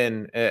has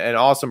been an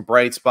awesome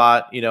bright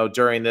spot,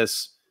 during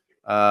this,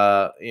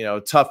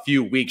 tough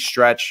few week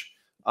stretch.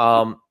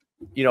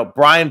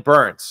 Brian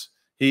Burns,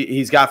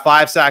 He's got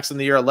 5 sacks in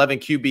the year, 11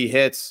 QB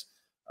hits.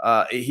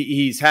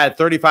 He's had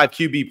 35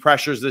 QB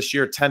pressures this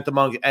year, 10th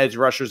among edge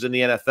rushers in the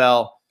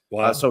NFL.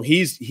 Wow. So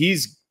he's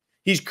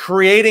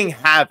creating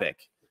havoc.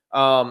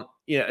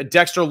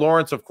 Dexter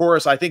Lawrence, of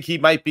course, I think he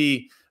might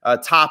be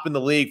top in the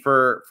league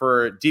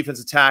for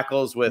defensive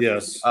tackles with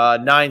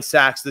 9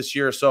 sacks this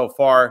year so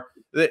far.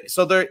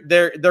 So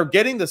they're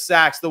getting the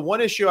sacks. The one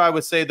issue I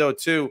would say though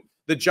too,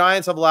 the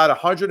Giants have allowed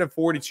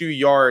 142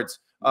 yards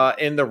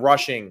in the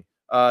rushing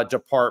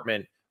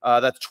department.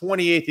 That's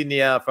 28th in the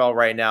NFL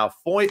right now.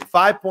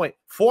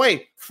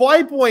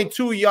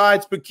 5.2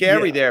 yards per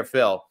carry there,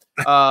 Phil,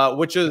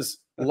 which is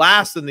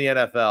last in the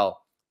NFL.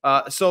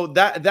 So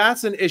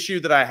that's an issue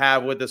that I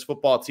have with this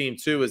football team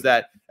too, is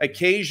that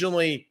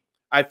occasionally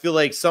I feel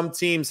like some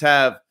teams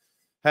have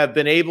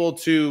been able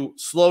to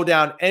slow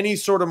down any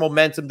sort of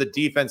momentum the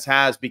defense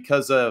has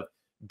because of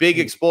big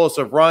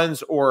explosive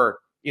runs or,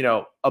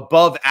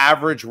 above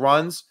average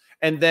runs.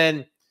 And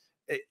then,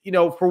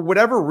 for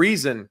whatever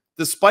reason,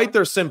 despite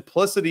their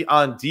simplicity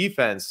on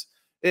defense,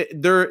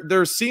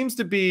 there seems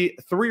to be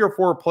 3 or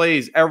 4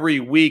 plays every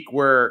week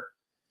where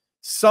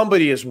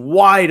somebody is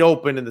wide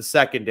open in the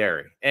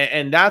secondary.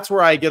 And that's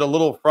where I get a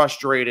little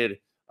frustrated,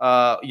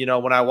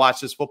 when I watch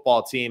this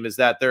football team, is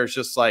that there's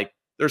just like,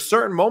 there's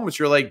certain moments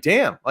you're like,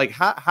 damn, like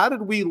how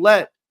did we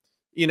let,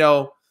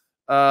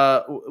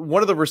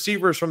 one of the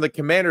receivers from the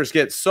Commanders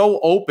get so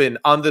open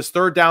on this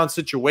 3rd down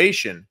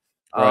situation?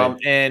 Right.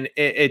 And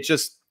it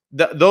just,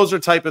 those are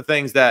type of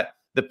things that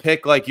the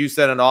pick, like you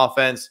said, on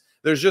offense,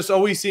 there's just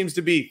always seems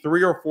to be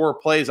 3 or 4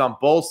 plays on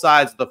both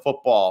sides of the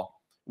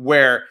football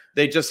where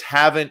they just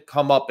haven't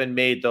come up and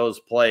made those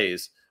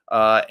plays.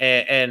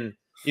 And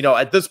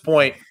at this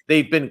point,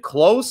 they've been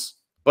close,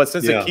 but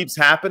since it keeps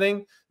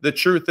happening, the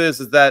truth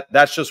is that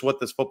that's just what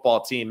this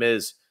football team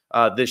is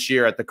this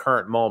year at the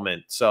current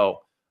moment.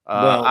 So,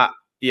 go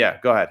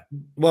ahead.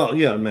 Well,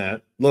 yeah,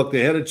 Matt, look,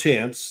 they had a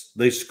chance.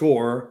 They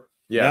score.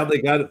 Yeah. Now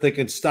they got it. They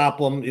can stop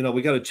them.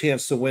 We got a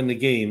chance to win the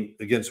game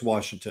against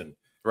Washington.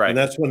 Right. And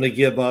that's when they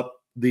give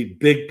up the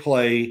big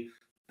play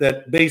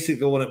that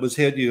basically when it was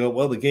hit, you go,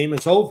 well, the game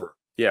is over.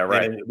 Yeah,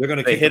 right. And they're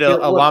going to hit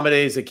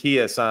Olamide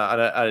Zaccheaus on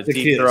a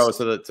deep throw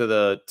to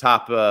the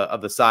top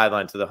of the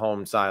sideline, to the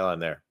home sideline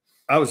there.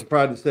 I was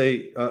afraid to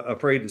say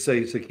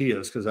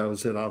Zaccheaus because I was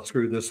saying I'll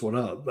screw this one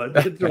up. But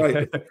it's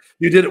right.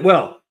 You did it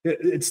well.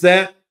 It's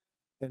that.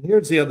 And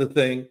here's the other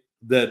thing,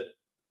 that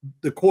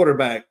the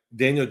quarterback,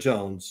 Daniel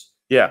Jones,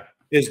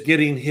 is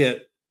getting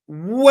hit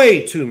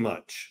way too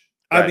much.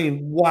 Right. I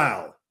mean,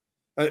 wow.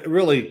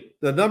 Really,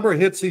 the number of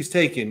hits he's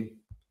taken,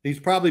 he's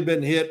probably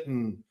been hit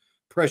and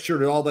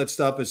pressured and all that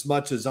stuff as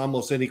much as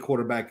almost any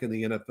quarterback in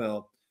the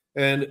NFL.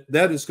 And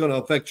that is going to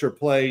affect your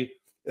play.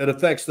 It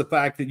affects the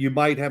fact that you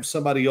might have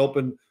somebody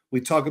open.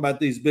 We talk about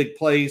these big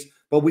plays,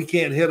 but we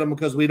can't hit them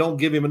because we don't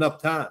give him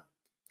enough time.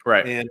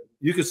 Right. And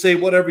you can say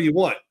whatever you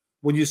want.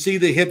 When you see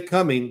the hit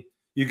coming,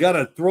 you got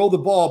to throw the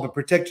ball but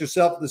protect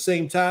yourself at the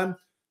same time.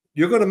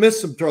 You're going to miss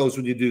some throws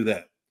when you do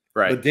that.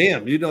 Right. But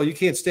damn, you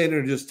can't stand there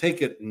and just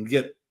take it and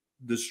get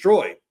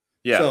destroyed.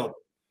 Yeah. So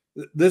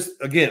this,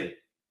 again,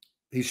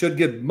 he should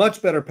get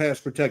much better pass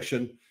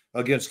protection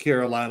against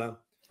Carolina.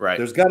 Right.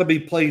 There's got to be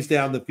plays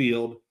down the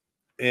field.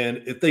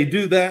 And if they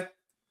do that,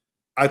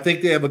 I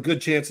think they have a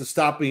good chance of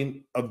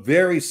stopping a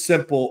very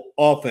simple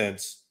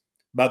offense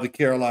by the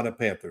Carolina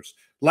Panthers.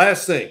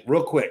 Last thing,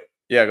 real quick.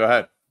 Yeah, go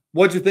ahead.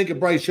 What'd you think of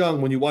Bryce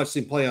Young when you watched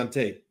him play on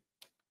tape?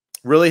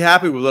 Really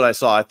happy with what I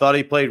saw. I thought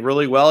he played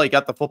really well. He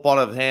got the football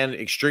out of his hand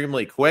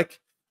extremely quick.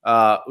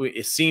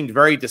 It seemed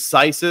very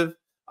decisive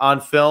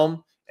on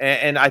film.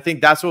 And I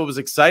think that's what was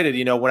excited.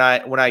 When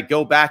I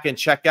go back and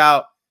check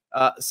out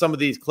some of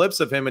these clips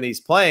of him and he's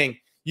playing,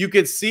 you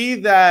could see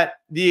that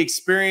the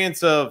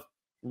experience of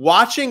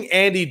watching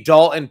Andy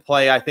Dalton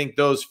play, I think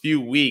those few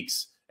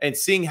weeks, and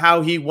seeing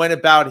how he went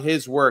about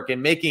his work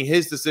and making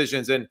his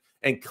decisions and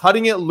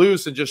cutting it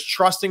loose and just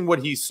trusting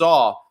what he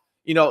saw,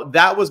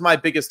 that was my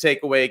biggest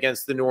takeaway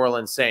against the New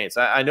Orleans Saints.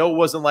 I know it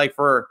wasn't like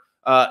for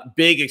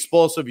big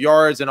explosive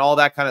yards and all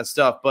that kind of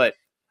stuff, but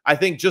I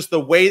think just the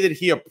way that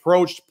he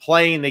approached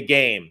playing the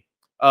game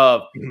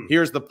of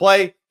here's the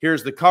play,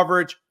 here's the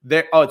coverage,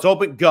 there, it's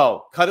open,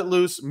 go, cut it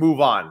loose,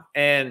 move on.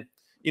 And,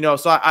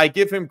 so I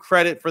give him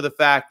credit for the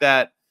fact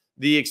that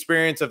the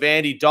experience of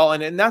Andy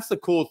Dalton, and that's the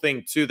cool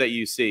thing too that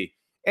you see.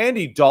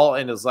 Andy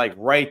Dalton is like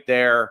right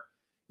there,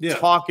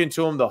 talking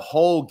to him the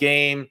whole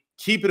game,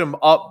 keeping him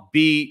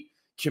upbeat,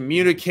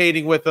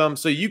 communicating with him.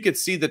 So you could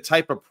see the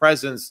type of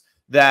presence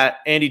that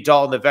Andy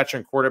Dalton, the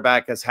veteran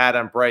quarterback, has had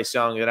on Bryce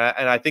Young. And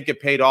I think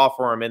it paid off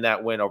for him in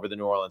that win over the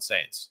New Orleans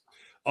Saints.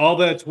 All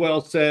that's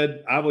well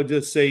said. I would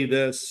just say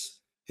this.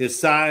 His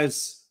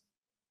size,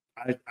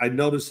 I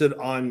noticed it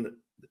on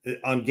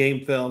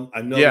game film.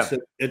 I noticed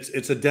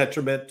it's a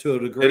detriment to a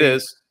degree. It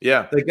is.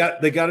 Yeah. They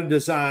got to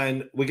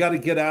design. We got to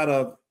get out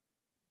of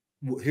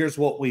here's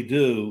what we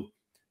do.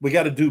 We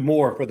got to do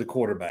more for the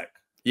quarterback.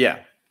 Yeah.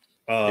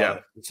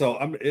 So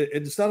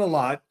it's not a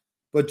lot,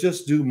 but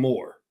just do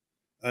more.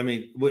 I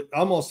mean,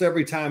 almost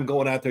every time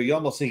going out there, you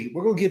almost see,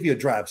 we're going to give you a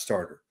drive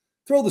starter.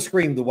 throw the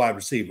screen to the wide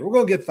receiver. We're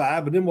going to get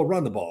 5, and then we'll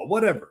run the ball,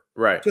 whatever.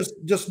 Right.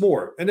 Just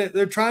more. And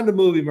they're trying to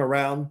move him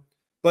around,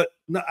 but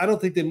no, I don't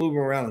think they move him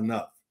around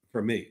enough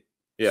for me.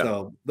 Yeah.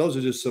 So those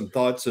are just some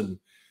thoughts, and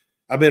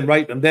I've been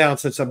writing them down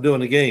since I'm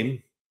doing the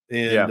game,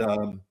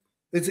 and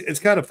it's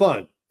kind of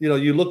fun. You know,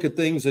 you look at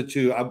things that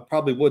I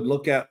probably wouldn't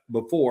look at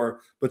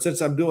before, but since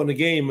I'm doing the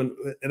game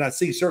and I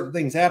see certain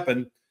things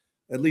happen,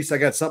 at least I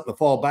got something to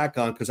fall back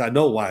on because I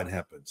know why it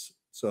happens.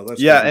 So that's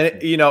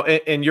and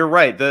and you're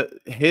right.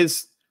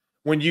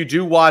 When you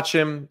do watch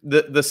him,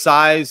 the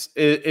size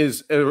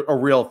is a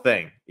real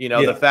thing. You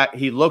know, the fact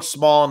he looks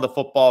small on the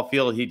football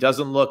field, he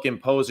doesn't look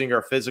imposing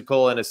or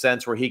physical in a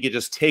sense where he could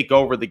just take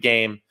over the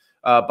game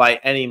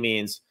by any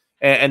means.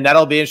 And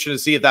that'll be interesting to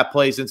see if that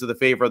plays into the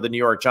favor of the New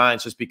York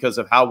Giants, just because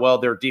of how well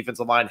their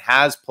defensive line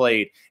has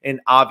played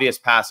in obvious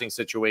passing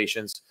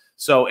situations.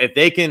 So if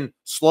they can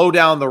slow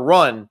down the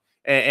run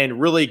and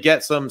really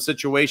get some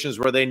situations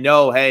where they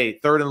know, hey,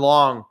 3rd and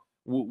long,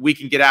 we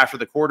can get after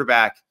the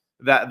quarterback,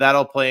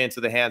 that'll play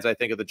into the hands, I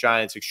think, of the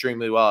Giants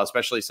extremely well,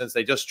 especially since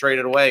they just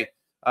traded away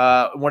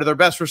one of their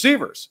best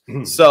receivers.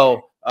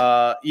 So,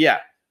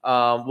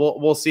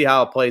 we'll see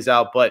how it plays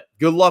out. But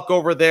good luck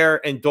over there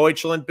in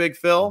Deutschland, Big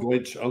Phil.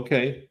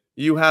 Okay.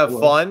 You have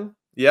fun.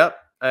 Yep.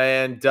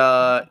 And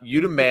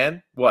you the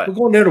man. What? We're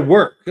going there to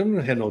work. I'm going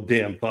to have no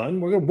damn fun.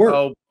 We're going to work.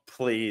 Oh,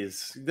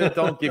 please.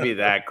 Don't give me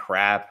that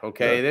crap.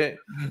 Okay.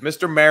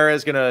 Mr. Mara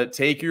is going to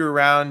take you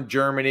around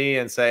Germany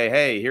and say,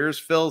 hey, here's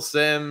Phil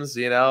Simms.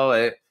 You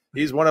know,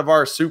 he's one of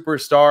our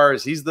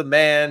superstars. He's the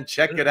man.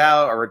 Check it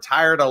out. A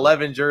retired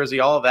 11 jersey,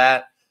 all of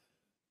that.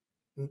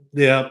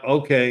 Yeah.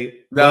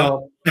 Okay.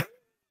 No.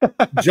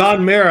 Well,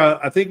 John Mara,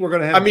 I think we're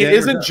going to have. I mean,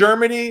 isn't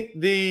Germany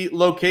the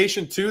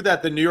location too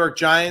that the New York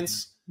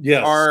Giants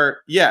are?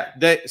 Yeah.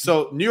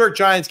 So New York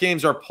Giants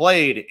games are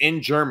played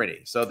in Germany.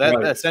 So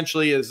that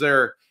essentially is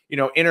their,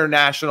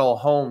 international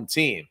home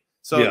team.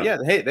 So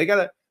hey, they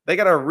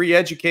gotta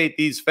re-educate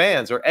these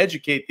fans or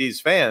educate these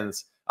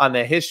fans on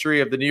the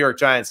history of the New York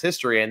Giants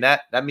history, and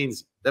that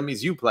means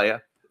you, playa.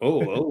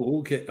 Oh,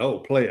 okay. Oh,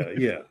 playa.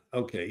 Yeah.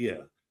 Okay. Yeah.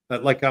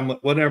 Like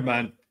well, never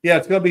mind. Yeah,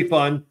 it's gonna be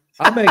fun.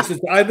 I'm anxious.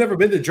 I've never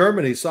been to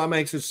Germany, so I'm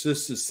anxious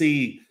just to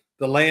see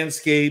the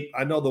landscape.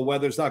 I know the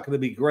weather's not going to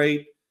be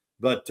great,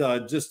 but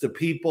just the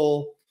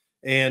people,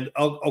 and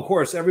of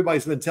course,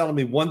 everybody's been telling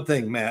me one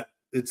thing, Matt.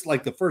 It's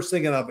like the first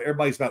thing out of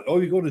everybody's about.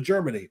 Oh, you go to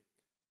Germany,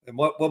 and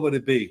what would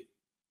it be?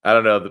 I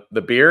don't know.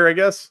 The beer, I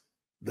guess.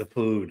 The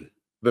food.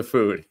 The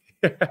food.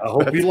 I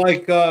hope you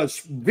like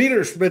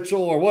Wiener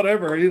Schnitzel or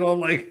whatever.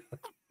 Like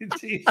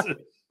Jesus.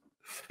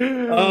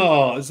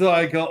 Oh, so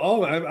I go.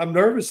 Oh, I'm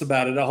nervous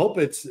about it. I hope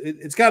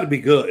it's got to be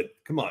good.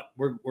 Come on,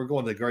 we're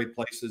going to great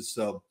places,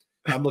 so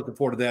I'm looking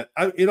forward to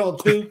that.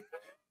 Too,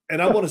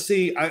 and I want to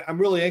see. I'm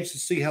really anxious to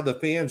see how the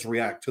fans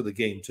react to the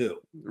game too.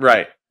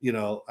 Right.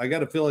 I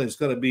got a feeling it's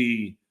going to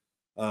be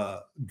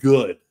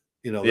good.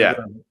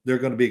 They're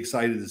going to be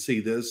excited to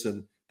see this,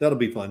 and that'll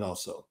be fun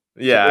also.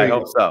 Yeah, I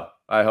hope so.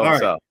 I hope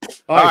so.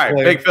 All right,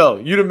 Big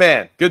Phil, you the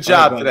man. Good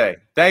job today.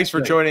 Thanks for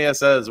joining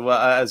us as well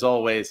as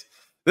always.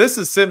 This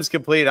is Simms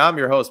Complete. I'm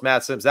your host,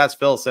 Matt Simms. That's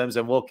Phil Simms,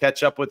 and we'll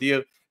catch up with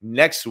you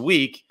next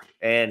week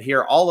and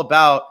hear all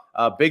about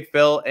Big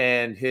Phil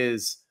and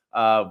his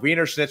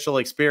Wiener Schnitzel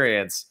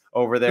experience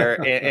over there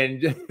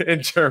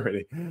in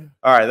Germany.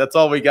 All right, that's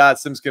all we got.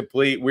 Simms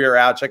Complete. We are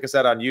out. Check us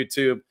out on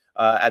YouTube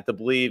at the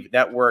Believe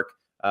Network.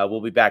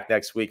 We'll be back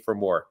next week for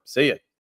more. See ya.